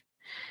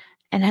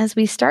 And as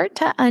we start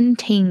to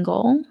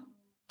untangle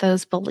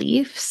those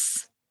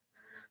beliefs,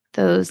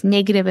 those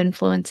negative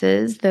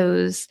influences,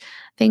 those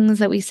things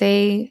that we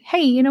say,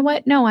 hey, you know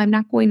what? No, I'm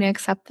not going to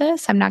accept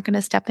this. I'm not going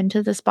to step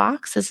into this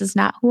box. This is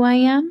not who I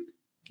am.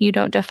 You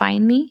don't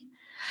define me.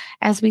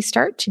 As we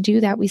start to do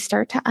that, we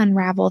start to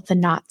unravel the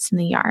knots in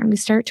the yarn. We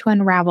start to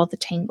unravel the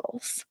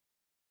tangles.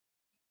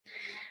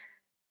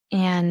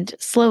 And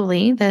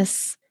slowly,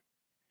 this,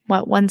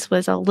 what once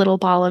was a little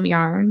ball of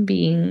yarn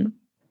being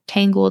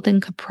tangled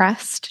and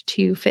compressed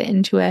to fit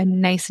into a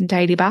nice and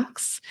tidy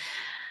box,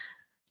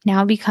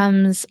 now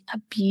becomes a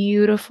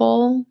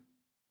beautiful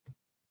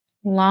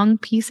long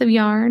piece of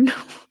yarn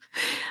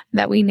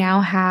that we now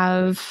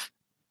have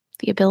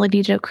the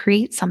ability to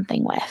create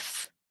something with.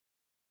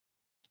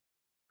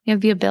 We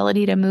have the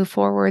ability to move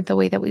forward the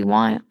way that we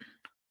want.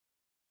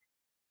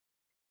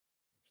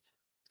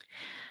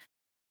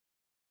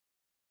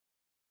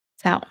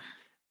 So,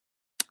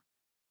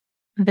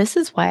 this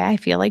is why I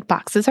feel like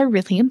boxes are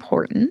really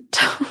important.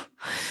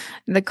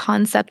 The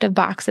concept of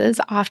boxes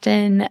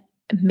often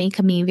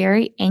make me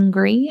very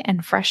angry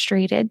and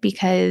frustrated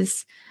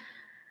because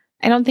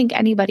I don't think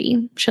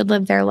anybody should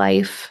live their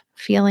life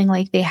feeling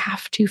like they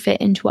have to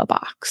fit into a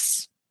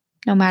box,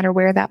 no matter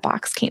where that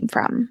box came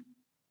from.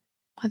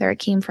 Whether it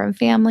came from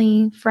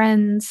family,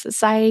 friends,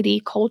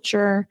 society,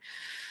 culture,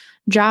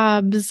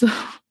 jobs,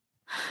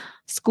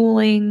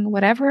 schooling,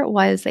 whatever it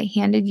was, they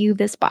handed you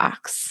this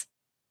box.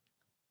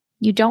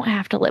 You don't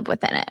have to live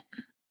within it.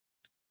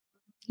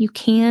 You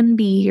can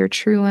be your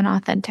true and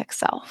authentic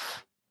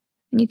self.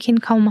 And you can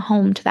come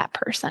home to that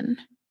person.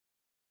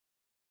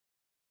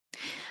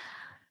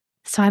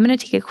 So I'm going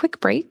to take a quick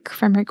break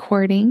from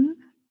recording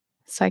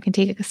so I can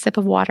take a sip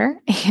of water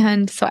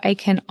and so I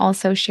can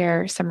also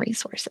share some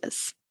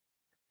resources.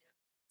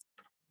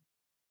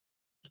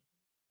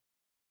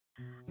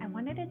 I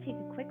wanted to take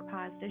a quick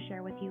pause to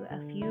share with you a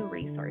few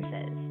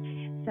resources.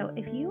 So,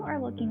 if you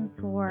are looking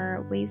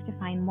for ways to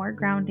find more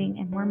grounding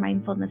and more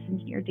mindfulness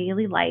into your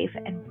daily life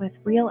and with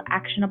real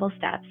actionable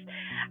steps,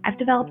 I've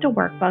developed a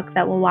workbook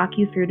that will walk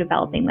you through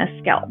developing this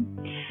skill.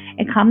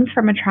 It comes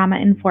from a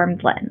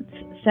trauma-informed lens.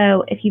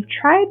 So, if you've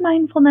tried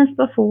mindfulness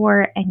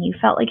before and you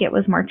felt like it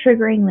was more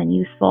triggering than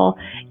useful,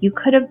 you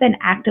could have been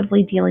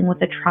actively dealing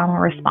with a trauma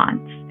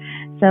response.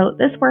 So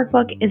this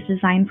workbook is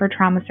designed for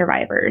trauma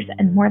survivors,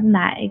 and more than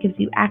that, it gives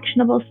you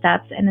actionable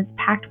steps and it's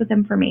packed with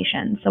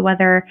information. So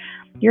whether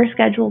your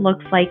schedule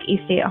looks like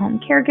a stay-at-home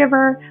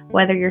caregiver,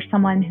 whether you're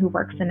someone who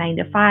works a 9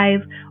 to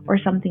 5, or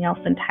something else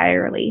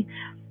entirely,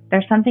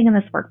 there's something in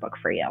this workbook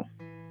for you.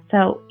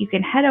 So you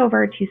can head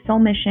over to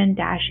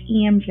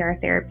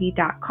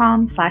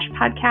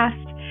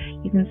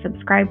soulmission-emdrtherapy.com/podcast. You can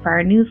subscribe for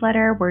our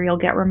newsletter where you'll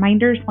get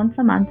reminders once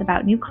a month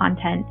about new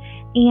content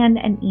and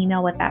an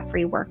email with that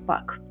free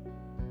workbook.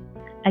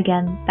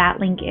 Again, that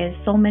link is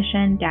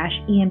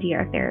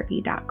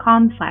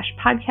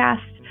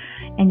soulmission-emdrtherapy.com/podcast,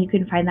 and you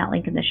can find that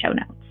link in the show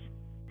notes.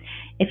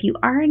 If you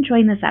are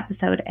enjoying this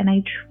episode, and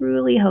I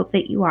truly hope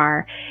that you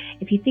are,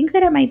 if you think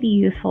that it might be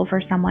useful for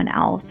someone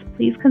else,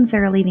 please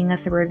consider leaving us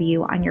a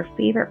review on your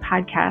favorite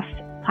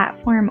podcast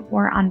platform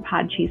or on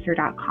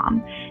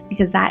podchaser.com,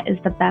 because that is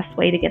the best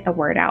way to get the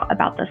word out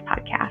about this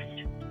podcast.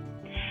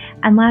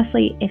 And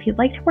lastly, if you'd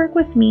like to work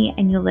with me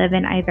and you live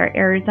in either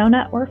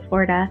Arizona or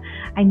Florida,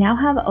 I now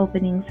have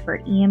openings for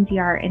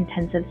EMDR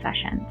intensive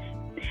sessions.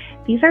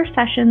 These are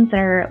sessions that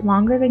are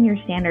longer than your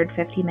standard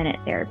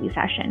 50-minute therapy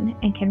session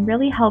and can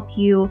really help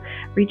you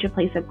reach a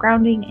place of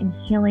grounding and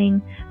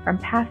healing from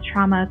past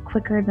trauma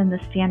quicker than the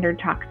standard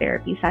talk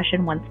therapy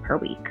session once per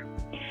week.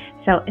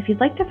 So if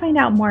you'd like to find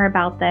out more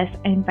about this,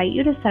 I invite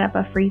you to set up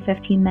a free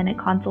 15-minute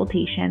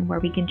consultation where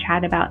we can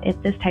chat about if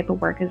this type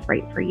of work is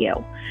right for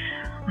you.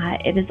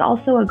 It is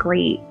also a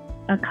great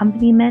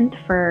accompaniment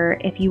for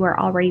if you are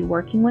already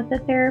working with a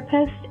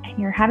therapist and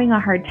you're having a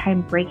hard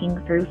time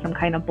breaking through some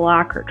kind of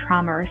block or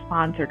trauma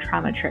response or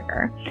trauma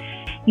trigger.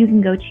 You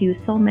can go to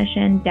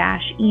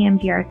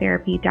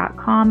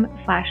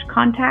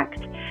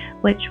soulmission-emdrtherapy.com/contact,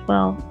 which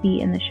will be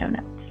in the show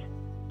notes.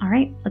 All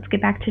right, let's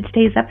get back to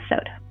today's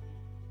episode.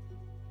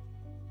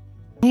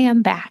 I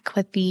am back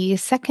with the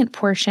second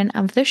portion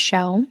of the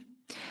show.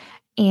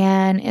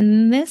 And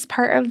in this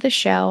part of the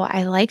show,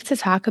 I like to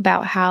talk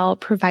about how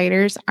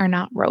providers are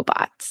not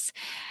robots.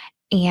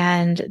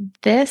 And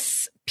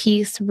this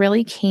piece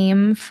really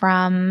came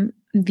from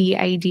the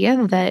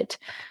idea that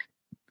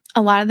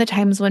a lot of the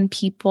times when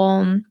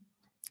people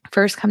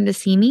first come to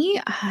see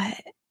me,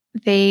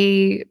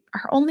 they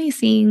are only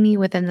seeing me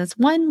within this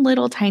one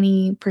little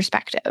tiny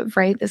perspective,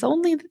 right? This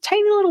only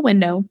tiny little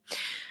window.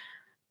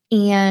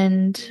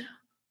 And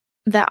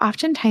that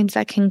oftentimes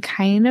that can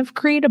kind of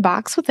create a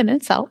box within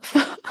itself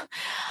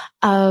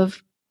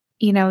of,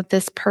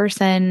 this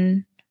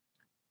person,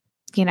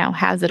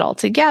 has it all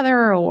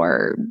together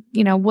or,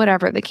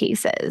 whatever the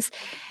case is.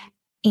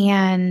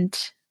 And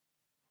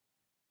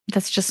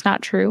that's just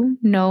not true.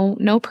 No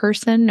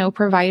person, no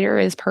provider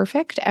is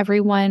perfect.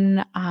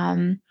 Everyone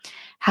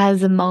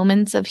has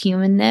moments of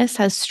humanness,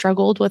 has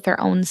struggled with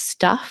their own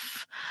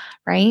stuff,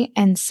 right?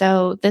 And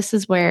so this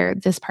is where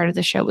this part of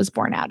the show was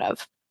born out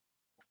of.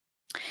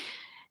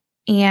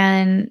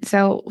 And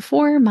so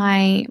for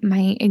my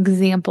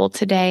example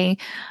today,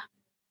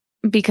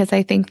 because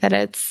I think that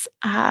it's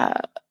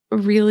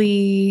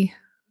really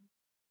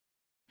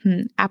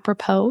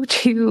apropos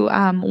to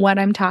what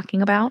I'm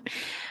talking about,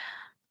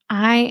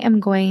 I am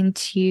going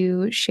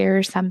to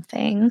share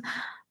something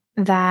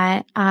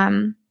that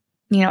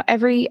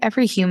every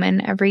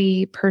human,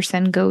 every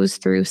person goes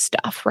through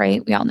stuff,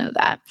 right? We all know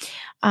that.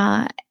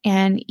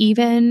 And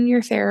even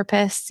your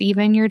therapists,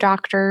 even your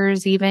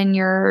doctors, even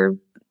your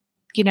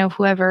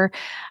whoever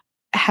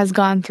has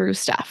gone through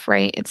stuff,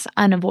 right? It's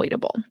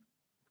unavoidable.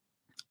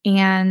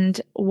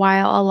 And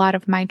while a lot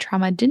of my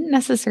trauma didn't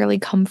necessarily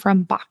come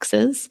from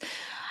boxes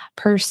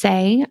per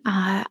se,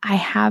 I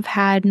have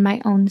had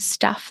my own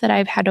stuff that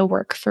I've had to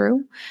work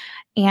through.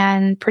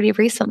 And pretty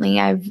recently,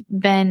 I've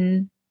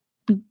been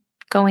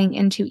going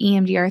into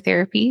EMDR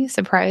therapy.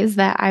 Surprised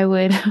that I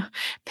would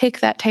pick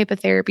that type of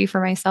therapy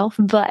for myself,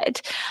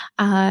 but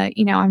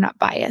I'm not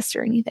biased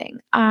or anything.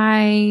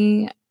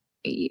 I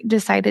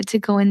decided to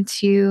go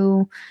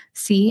into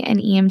see an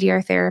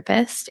EMDR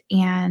therapist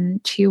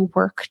and to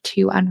work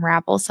to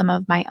unravel some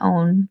of my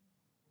own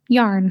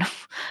yarn,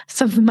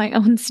 some of my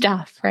own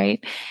stuff,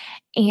 right?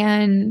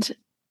 And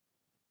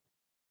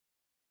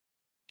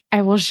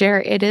I will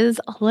share, it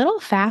is a little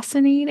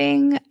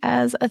fascinating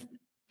as a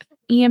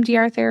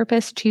EMDR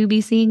therapist to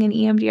be seeing an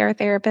EMDR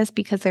therapist,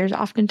 because there's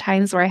often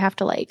times where I have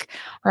to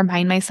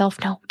remind myself,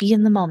 no, be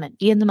in the moment,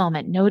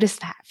 notice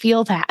that,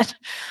 feel that,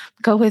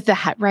 go with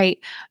that, right?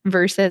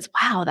 Versus,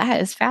 wow,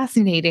 that is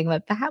fascinating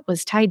that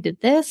was tied to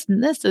this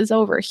and this is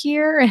over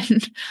here.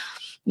 And,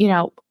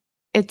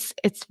 it's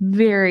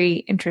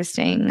very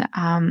interesting,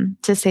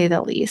 to say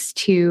the least,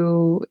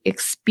 to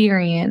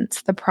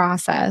experience the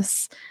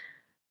process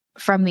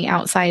from the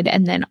outside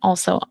and then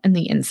also on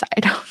the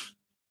inside.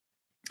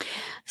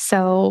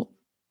 So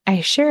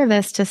I share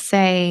this to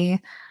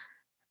say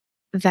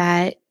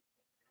that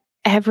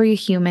every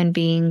human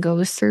being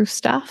goes through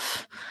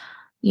stuff,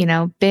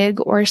 big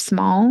or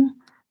small.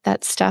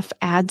 That stuff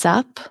adds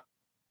up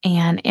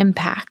and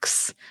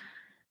impacts,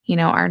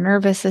 our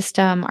nervous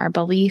system, our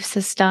belief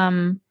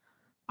system,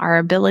 our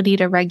ability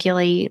to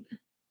regulate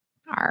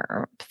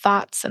our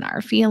thoughts and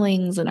our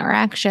feelings and our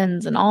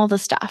actions and all the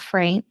stuff,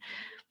 right?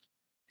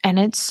 And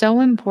it's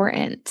so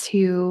important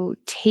to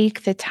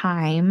take the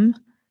time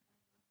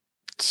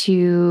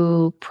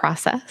to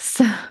process,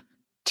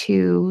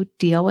 to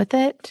deal with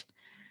it,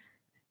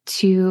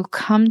 to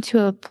come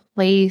to a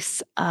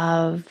place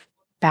of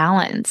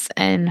balance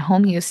and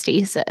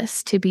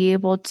homeostasis, to be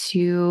able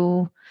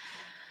to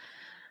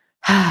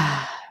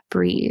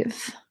breathe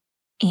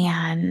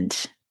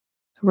and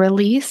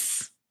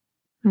release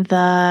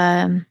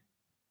the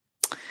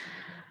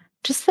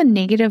just the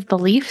negative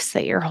beliefs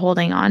that you're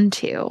holding on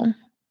to.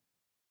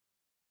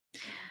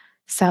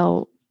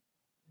 So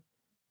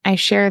I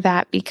share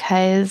that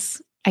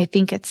because I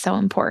think it's so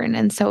important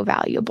and so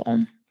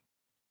valuable.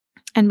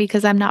 And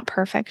because I'm not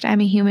perfect,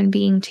 I'm a human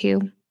being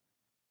too.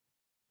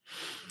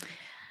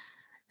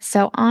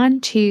 So,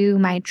 on to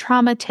my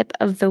trauma tip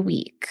of the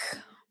week.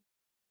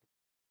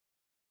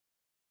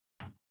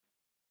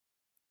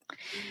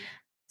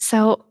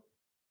 So,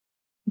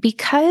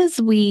 because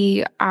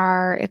we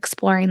are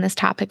exploring this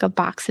topic of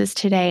boxes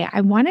today, I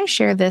want to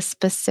share this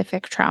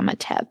specific trauma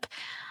tip.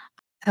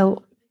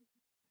 So,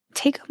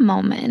 take a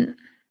moment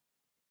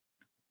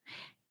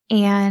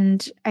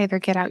and either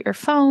get out your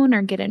phone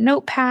or get a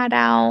notepad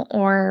out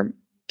or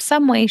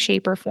some way,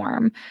 shape, or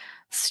form.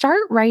 Start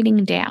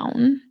writing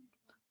down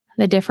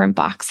the different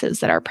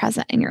boxes that are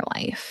present in your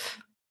life.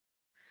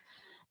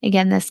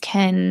 Again, this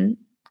can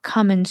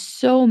come in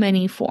so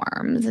many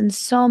forms and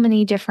so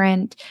many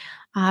different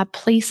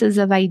places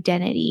of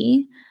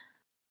identity,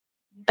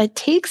 but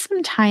take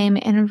some time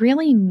and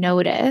really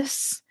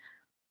notice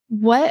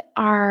what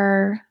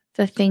are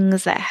the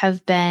things that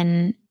have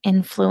been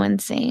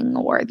influencing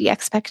or the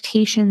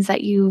expectations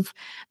that you've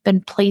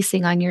been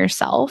placing on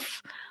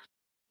yourself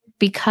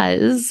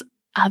because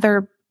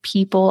other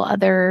people,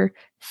 other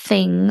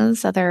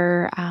things,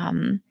 other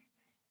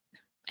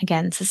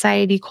again,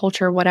 society,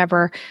 culture,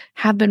 whatever,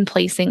 have been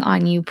placing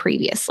on you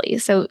previously.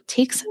 So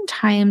take some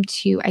time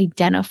to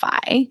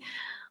identify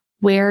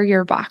where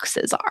your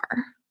boxes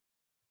are,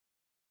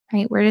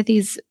 right? Where do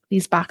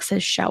these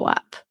boxes show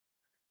up?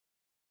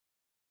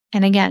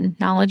 And again,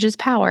 knowledge is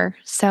power.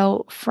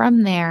 So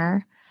from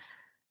there,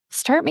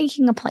 start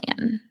making a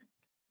plan.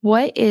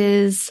 What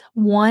is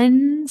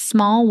one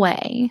small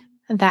way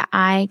that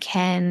I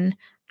can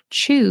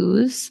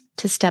choose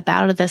to step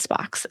out of this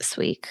box this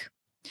week?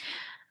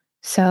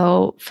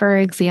 So, for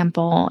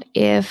example,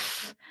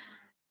 if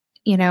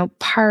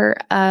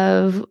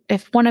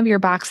if one of your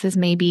boxes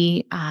may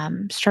be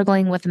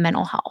struggling with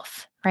mental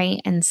health,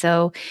 right? And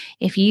so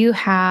if you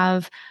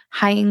have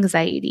high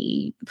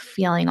anxiety,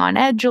 feeling on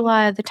edge a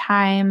lot of the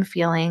time,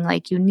 feeling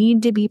like you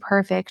need to be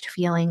perfect,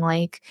 feeling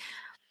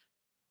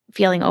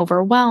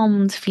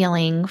overwhelmed,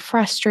 feeling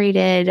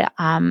frustrated,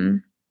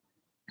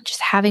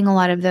 just having a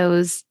lot of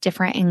those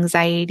different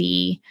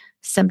anxiety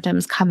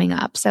symptoms coming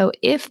up. So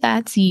if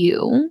that's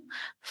you,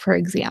 for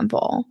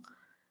example,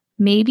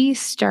 maybe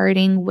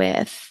starting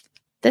with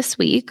this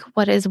week,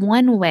 what is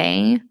one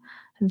way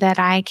that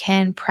I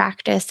can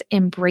practice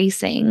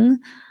embracing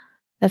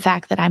the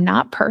fact that I'm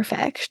not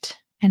perfect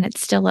and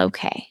it's still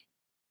okay?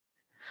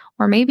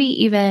 Or maybe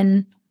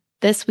even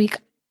this week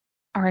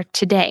or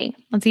today,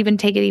 let's even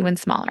take it even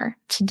smaller.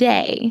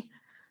 Today,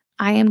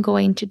 I am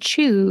going to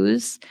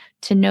choose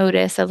to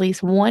notice at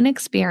least one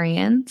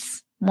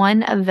experience,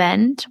 one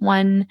event,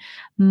 one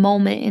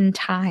moment in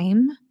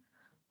time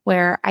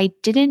where I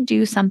didn't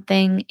do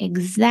something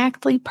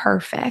exactly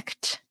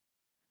perfect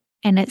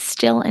and it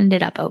still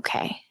ended up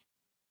okay.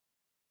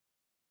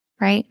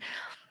 Right?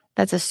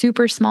 That's a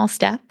super small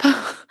step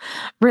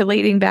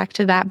relating back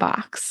to that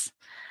box.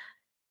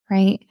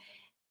 Right?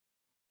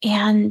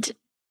 And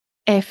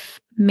if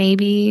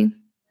maybe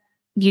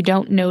you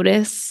don't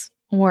notice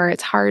or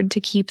it's hard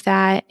to keep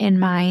that in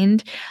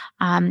mind,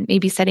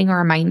 maybe setting a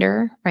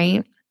reminder,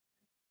 right?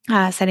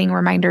 Setting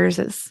reminders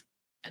is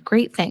a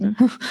great thing.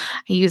 I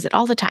use it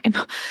all the time.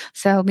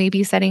 So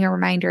maybe setting a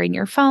reminder in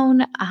your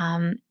phone,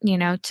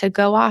 to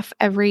go off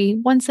every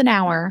once an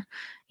hour,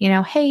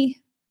 hey,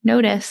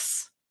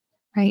 notice,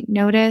 right?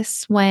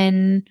 Notice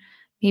when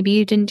maybe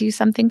you didn't do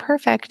something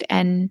perfect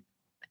and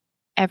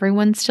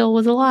everyone still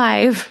was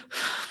alive,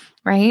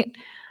 right?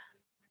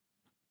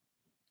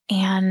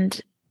 And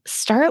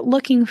start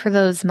looking for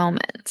those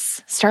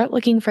moments, start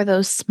looking for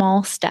those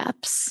small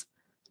steps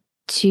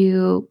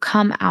to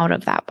come out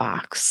of that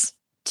box,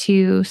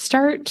 to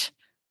start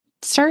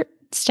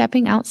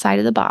stepping outside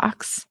of the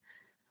box,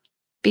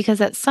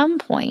 because at some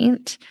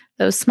point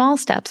those small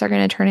steps are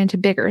going to turn into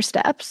bigger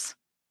steps,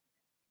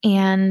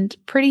 and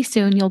pretty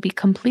soon you'll be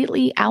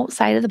completely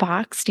outside of the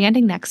box,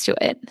 standing next to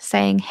it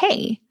saying,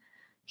 hey,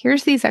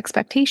 here's these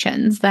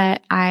expectations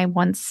that I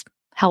once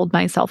held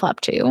myself up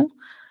to,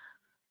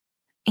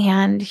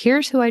 And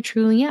here's who I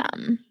truly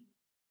am.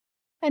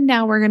 And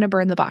now we're going to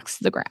burn the box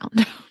to the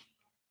ground.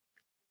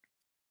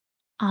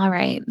 All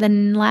right. The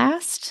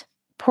last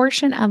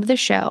portion of the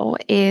show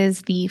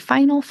is the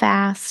final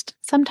fast,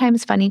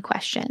 sometimes funny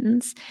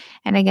questions.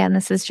 And again,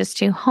 this is just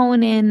to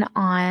hone in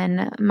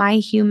on my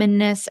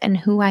humanness and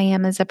who I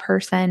am as a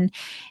person.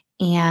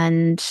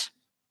 And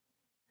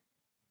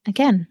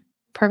again,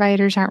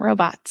 providers aren't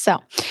robots. So,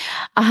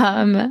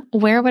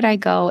 where would I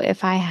go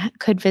if I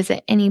could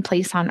visit any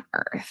place on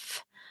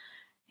earth?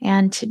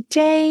 And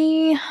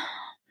today,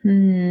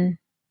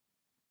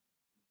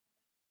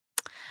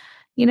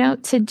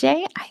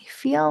 today I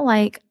feel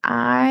like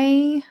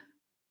trying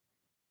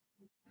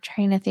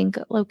to think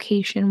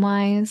location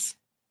wise,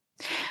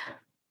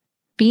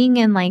 being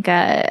in like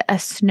a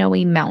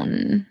snowy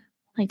mountain,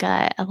 like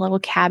a little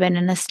cabin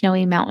in a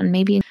snowy mountain,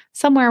 maybe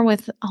somewhere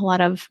with a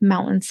lot of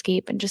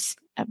mountainscape and just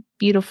a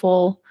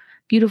beautiful,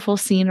 beautiful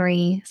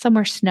scenery,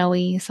 somewhere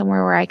snowy,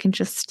 somewhere where I can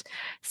just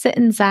sit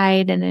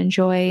inside and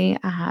enjoy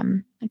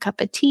a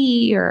cup of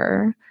tea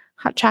or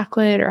hot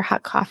chocolate or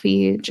hot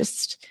coffee,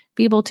 just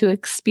be able to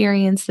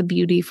experience the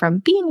beauty from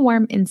being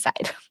warm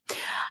inside.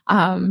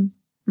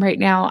 Right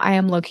now, I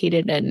am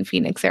located in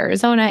Phoenix,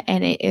 Arizona,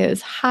 and it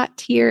is hot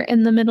here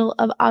in the middle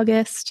of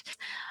August.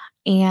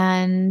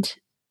 And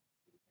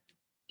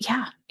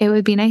yeah, it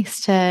would be nice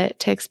to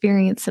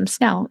experience some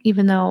snow,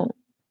 even though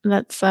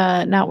that's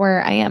not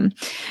where I am.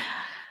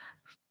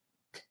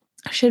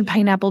 Should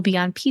pineapple be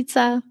on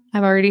pizza?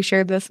 I've already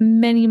shared this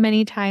many,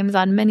 many times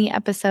on many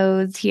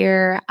episodes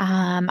here.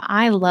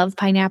 I love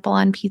pineapple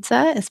on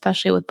pizza,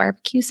 especially with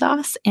barbecue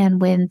sauce,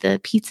 and when the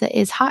pizza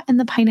is hot and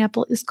the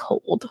pineapple is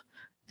cold.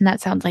 And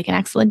that sounds like an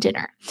excellent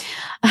dinner.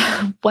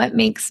 What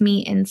makes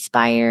me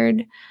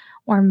inspired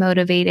or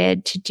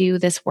motivated to do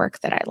this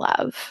work that I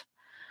love?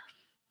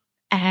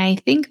 And I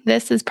think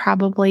this is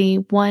probably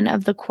one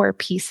of the core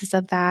pieces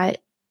of that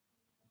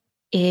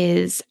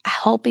is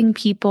helping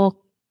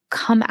people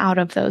come out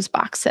of those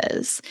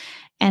boxes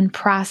and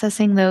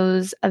processing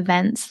those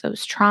events,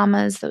 those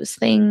traumas, those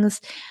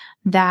things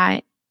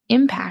that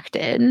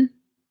impacted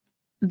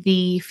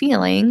the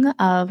feeling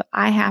of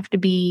I have to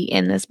be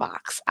in this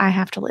box. I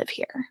have to live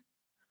here.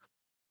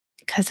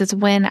 Because it's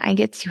when I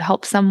get to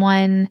help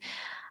someone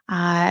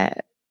uh,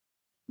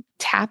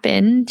 tap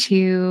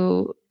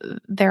into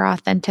their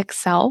authentic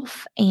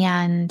self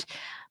and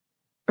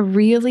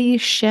really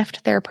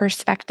shift their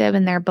perspective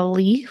and their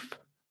belief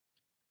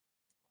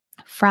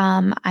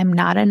from I'm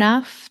not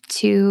enough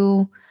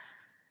to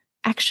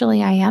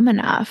actually I am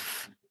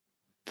enough.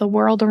 The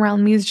world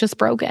around me is just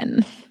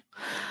broken.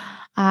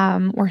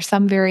 Or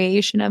some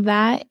variation of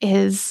that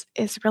is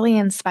really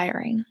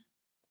inspiring.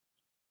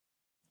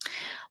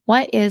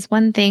 What is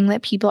one thing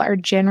that people are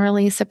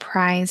generally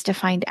surprised to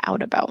find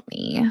out about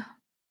me?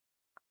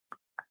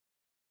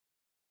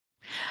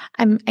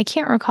 I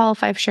can't recall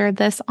if I've shared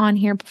this on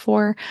here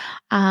before,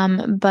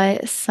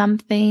 but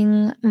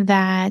something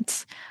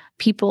that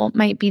people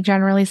might be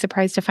generally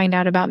surprised to find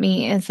out about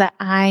me is that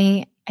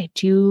I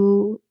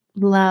do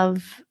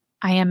love.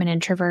 I am an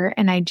introvert,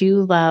 and I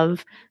do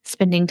love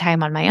spending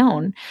time on my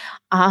own.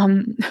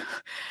 Um,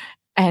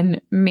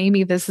 and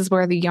maybe this is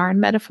where the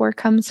yarn metaphor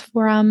comes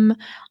from.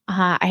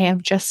 I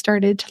have just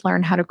started to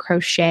learn how to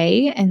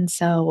crochet. And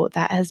so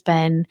that has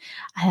been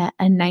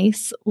a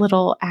nice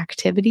little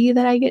activity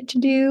that I get to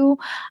do.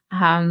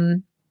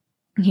 Um,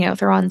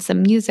 throw on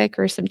some music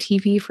or some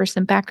TV for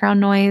some background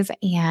noise.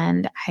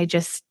 And I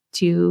just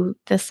do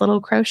this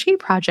little crochet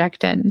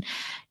project. And,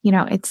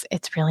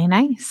 it's really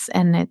nice.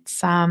 And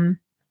it's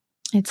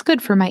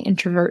good for my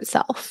introvert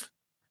self.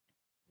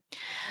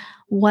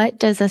 What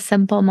does a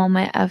simple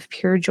moment of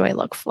pure joy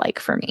look like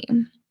for me?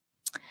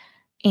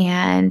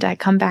 And I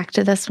come back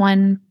to this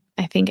one,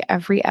 I think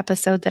every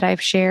episode that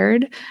I've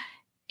shared,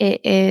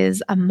 it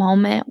is a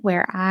moment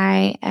where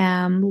I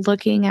am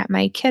looking at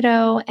my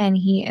kiddo and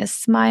he is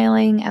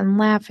smiling and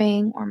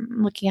laughing, or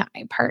I'm looking at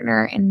my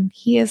partner and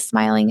he is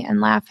smiling and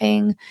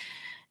laughing.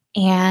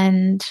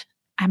 And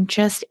I'm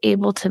just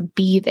able to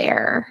be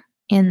there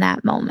in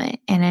that moment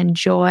and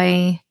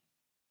enjoy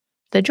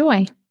the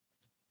joy.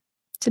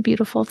 It's a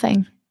beautiful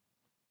thing.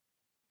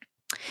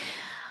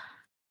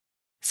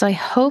 So I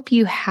hope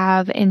you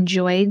have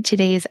enjoyed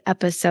today's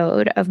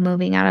episode of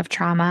Moving Out of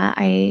Trauma.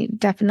 I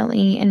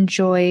definitely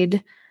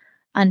enjoyed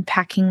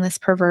unpacking this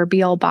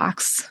proverbial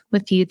box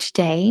with you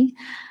today.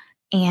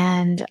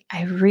 And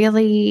I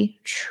really,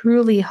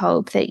 truly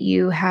hope that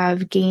you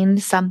have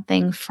gained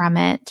something from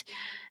it,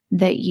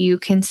 that you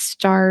can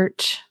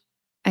start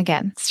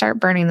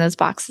burning those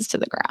boxes to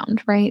the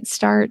ground, right?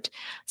 Start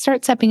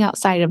stepping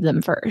outside of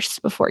them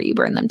first before you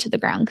burn them to the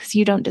ground, because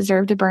you don't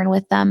deserve to burn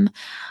with them.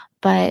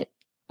 But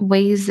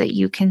ways that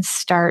you can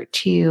start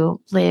to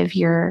live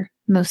your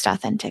most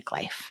authentic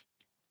life.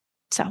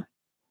 So,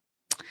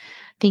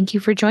 thank you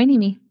for joining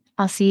me.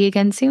 I'll see you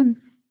again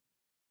soon.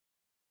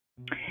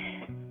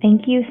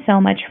 Thank you so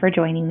much for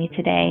joining me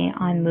today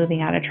on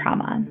Moving Out of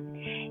Trauma.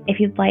 If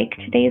you'd like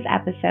today's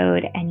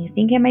episode and you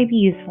think it might be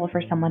useful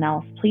for someone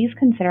else, please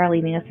consider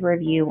leaving us a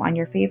review on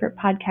your favorite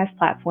podcast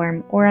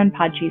platform or on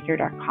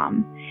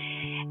podchaser.com.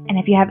 And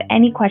if you have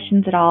any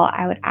questions at all,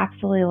 I would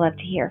absolutely love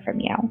to hear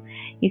from you.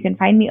 You can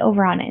find me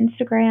over on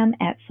Instagram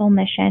at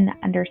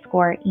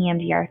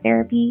soulmission_EMDR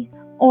therapy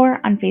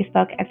or on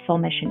Facebook at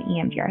soulmission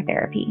EMDR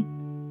therapy.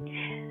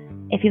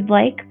 If you'd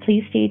like,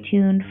 please stay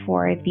tuned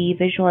for the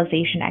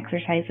visualization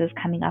exercises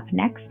coming up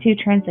next to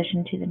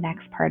transition to the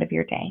next part of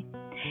your day.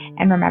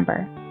 And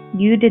remember,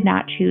 you did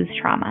not choose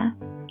trauma,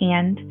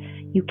 and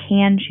you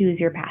can choose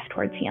your path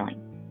towards healing.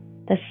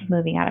 This is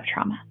Moving Out of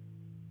Trauma.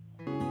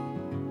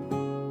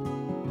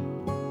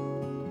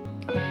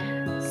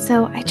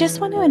 So I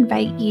just want to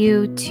invite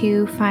you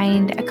to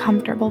find a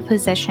comfortable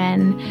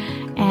position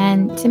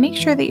and to make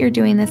sure that you're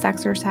doing this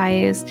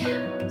exercise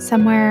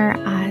somewhere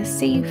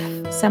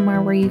safe,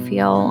 somewhere where you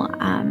feel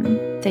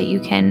that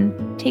you can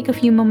take a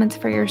few moments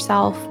for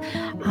yourself,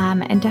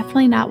 and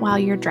definitely not while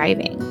you're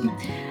driving.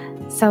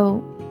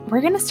 So we're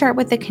going to start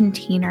with the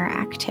container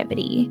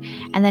activity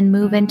and then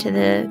move into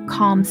the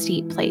calm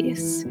state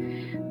place.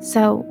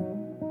 So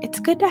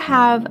it's good to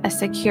have a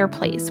secure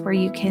place where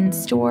you can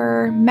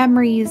store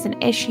memories and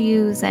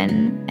issues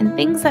and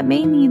things that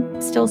may need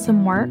still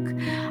some work,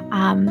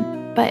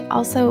 but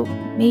also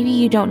maybe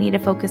you don't need to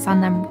focus on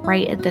them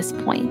right at this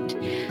point.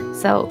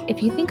 So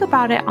if you think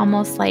about it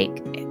almost like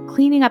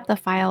cleaning up the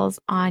files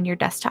on your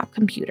desktop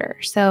computer,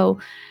 so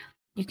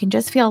you can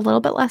just feel a little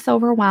bit less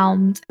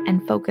overwhelmed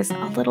and focus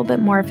a little bit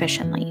more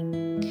efficiently.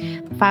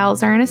 The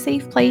files are in a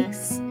safe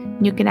place,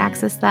 and you can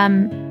access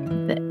them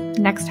the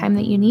next time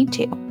that you need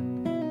to.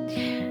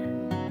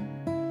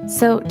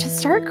 So to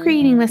start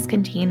creating this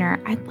container,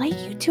 I'd like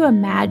you to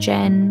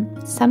imagine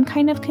some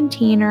kind of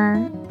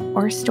container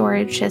or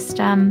storage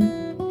system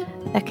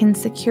that can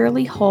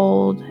securely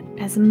hold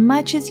as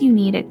much as you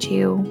need it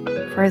to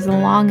for as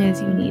long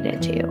as you need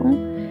it to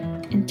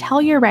until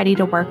you're ready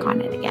to work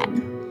on it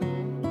again.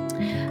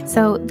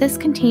 So this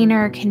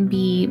container can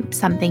be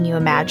something you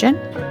imagine.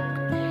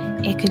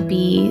 It could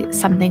be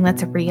something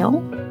that's real.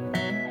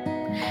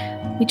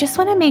 We just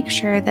want to make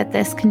sure that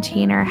this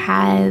container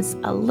has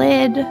a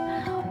lid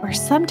or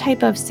some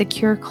type of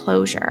secure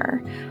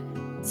closure,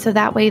 so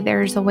that way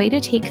there's a way to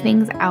take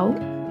things out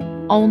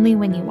only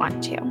when you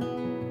want to.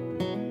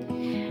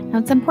 Now,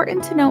 it's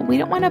important to note we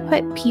don't want to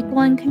put people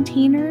in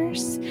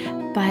containers,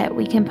 but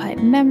we can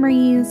put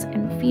memories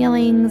and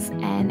feelings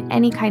and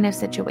any kind of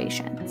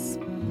situations.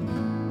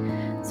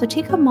 So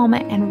take a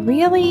moment and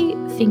really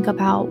think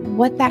about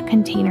what that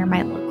container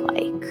might look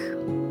like.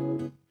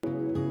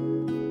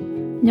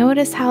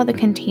 Notice how the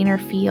container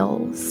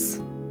feels.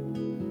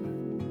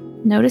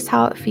 Notice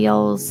how it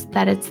feels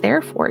that it's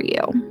there for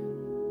you,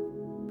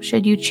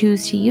 should you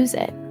choose to use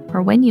it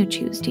or when you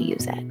choose to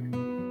use it.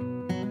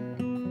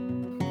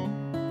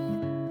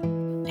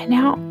 And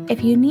now,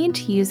 if you need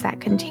to use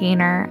that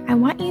container, I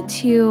want you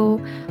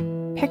to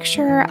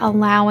picture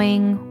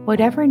allowing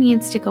whatever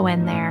needs to go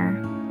in there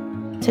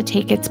to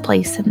take its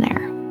place in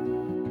there.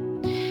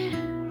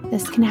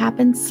 This can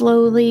happen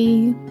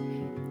slowly.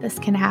 This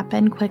can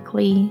happen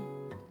quickly.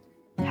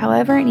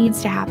 However it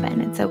needs to happen,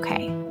 it's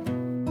okay.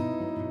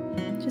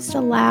 Just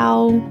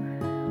allow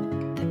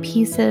the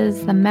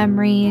pieces, the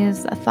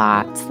memories, the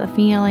thoughts, the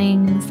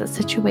feelings, the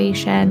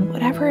situation,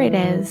 whatever it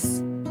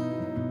is,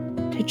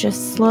 to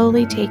just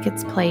slowly take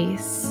its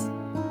place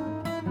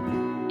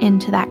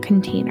into that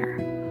container.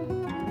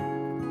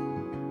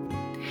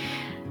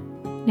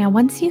 Now,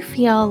 once you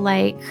feel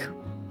like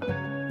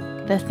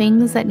the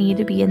things that need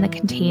to be in the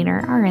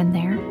container are in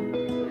there,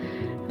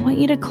 I want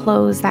you to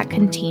close that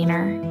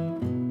container.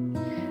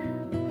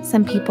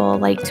 Some people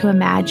like to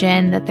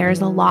imagine that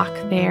there's a lock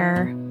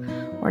there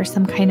or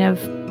some kind of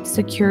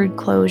secured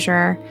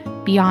closure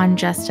beyond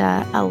just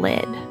a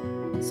lid.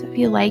 So if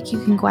you like, you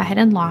can go ahead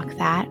and lock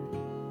that.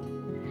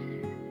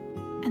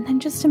 And then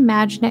just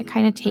imagine it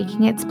kind of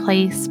taking its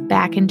place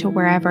back into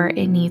wherever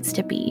it needs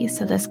to be.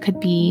 So this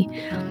could be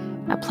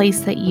a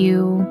place that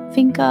you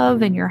think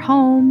of in your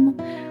home.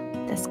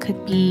 This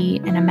could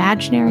be an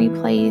imaginary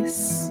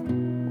place,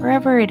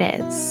 wherever it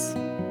is.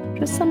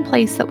 Just some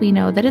place that we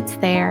know that it's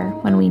there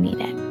when we need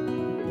it.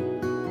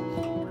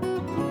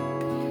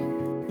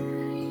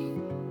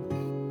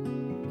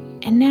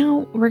 And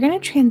now we're going to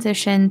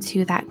transition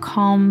to that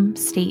calm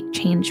state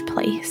change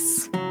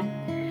place.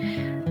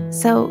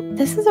 So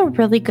this is a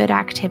really good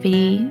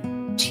activity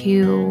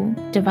to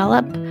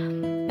develop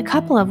a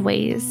couple of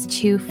ways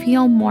to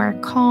feel more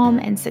calm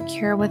and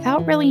secure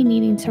without really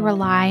needing to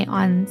rely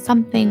on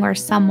something or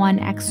someone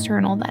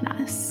external than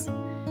us.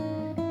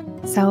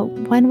 So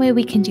one way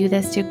we can do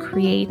this to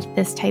create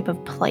this type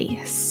of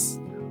place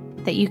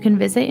that you can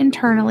visit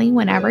internally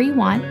whenever you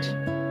want,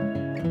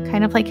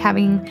 kind of like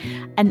having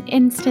an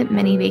instant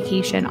mini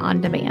vacation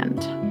on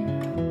demand.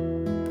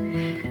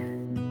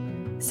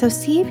 So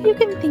see if you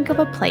can think of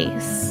a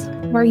place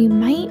where you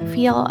might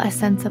feel a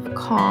sense of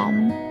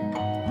calm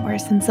or a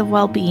sense of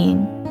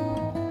well-being.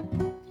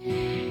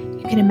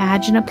 You can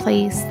imagine a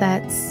place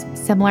that's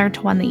similar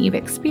to one that you've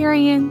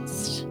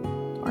experienced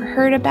or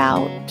heard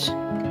about,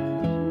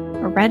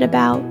 read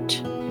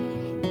about.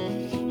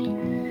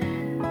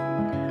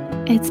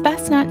 It's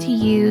best not to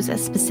use a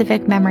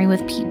specific memory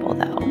with people,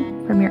 though,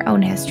 from your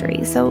own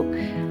history. So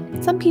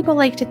some people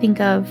like to think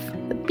of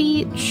the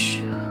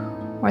beach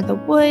or the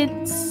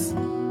woods,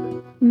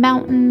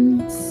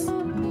 mountains,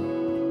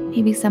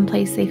 maybe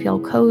someplace they feel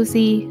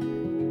cozy.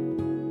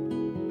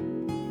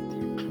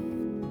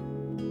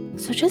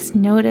 So just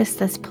notice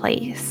this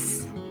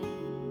place.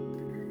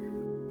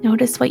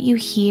 Notice what you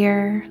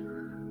hear.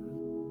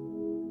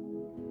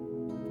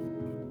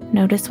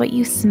 Notice what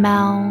you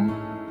smell.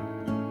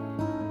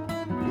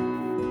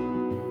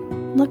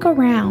 Look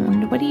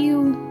around. What do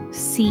you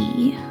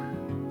see?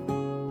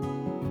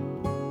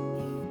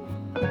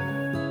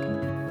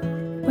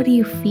 What do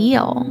you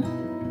feel?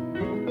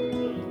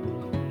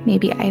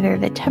 Maybe either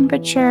the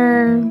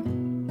temperature,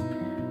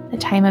 the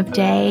time of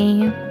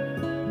day,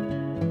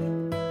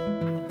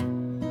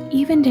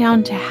 even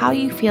down to how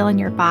you feel in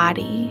your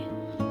body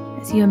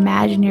as you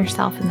imagine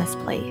yourself in this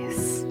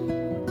place.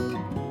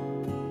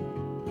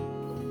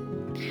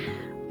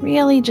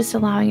 Really just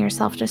allowing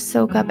yourself to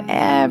soak up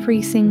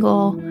every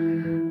single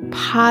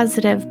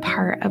positive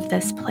part of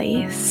this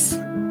place.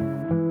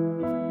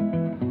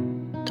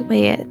 The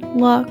way it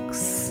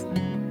looks,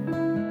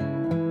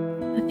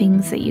 the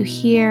things that you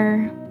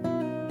hear,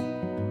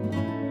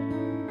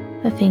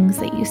 the things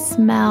that you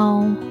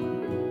smell,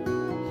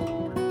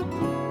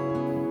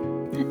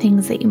 the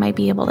things that you might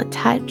be able to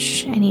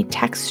touch, any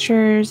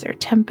textures or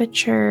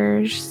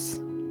temperatures,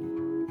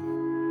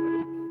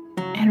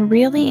 and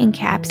really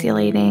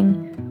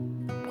encapsulating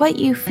what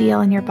you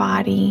feel in your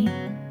body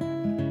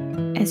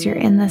as you're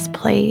in this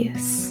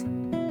place,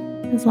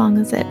 as long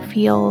as it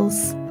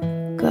feels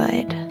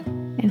good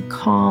and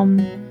calm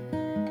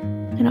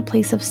and a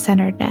place of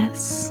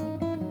centeredness.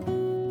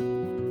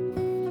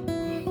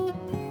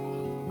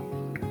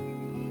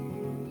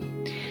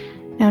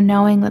 Now,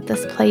 knowing that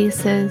this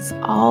place is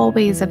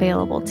always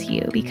available to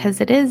you because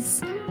it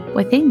is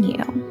within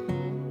you.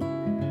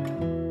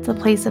 It's a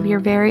place of your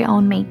very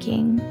own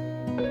making.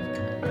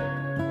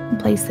 A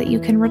place that you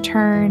can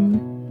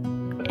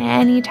return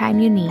anytime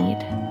you need,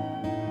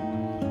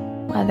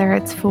 whether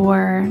it's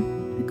for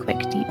the quick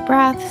deep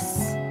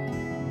breaths,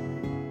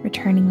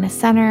 returning to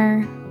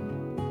center,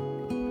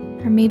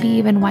 or maybe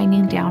even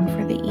winding down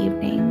for the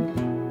evening.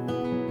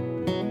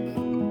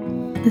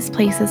 This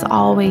place is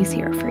always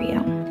here for you.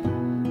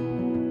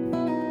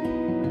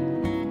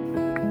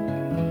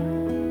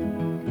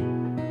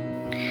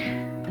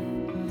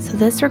 So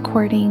this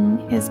recording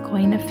is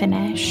going to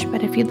finish,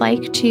 but if you'd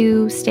like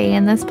to stay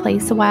in this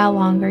place a while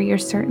longer, you're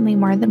certainly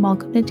more than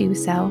welcome to do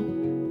so.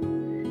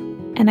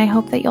 And I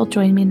hope that you'll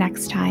join me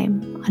next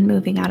time on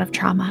Moving Out of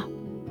Trauma.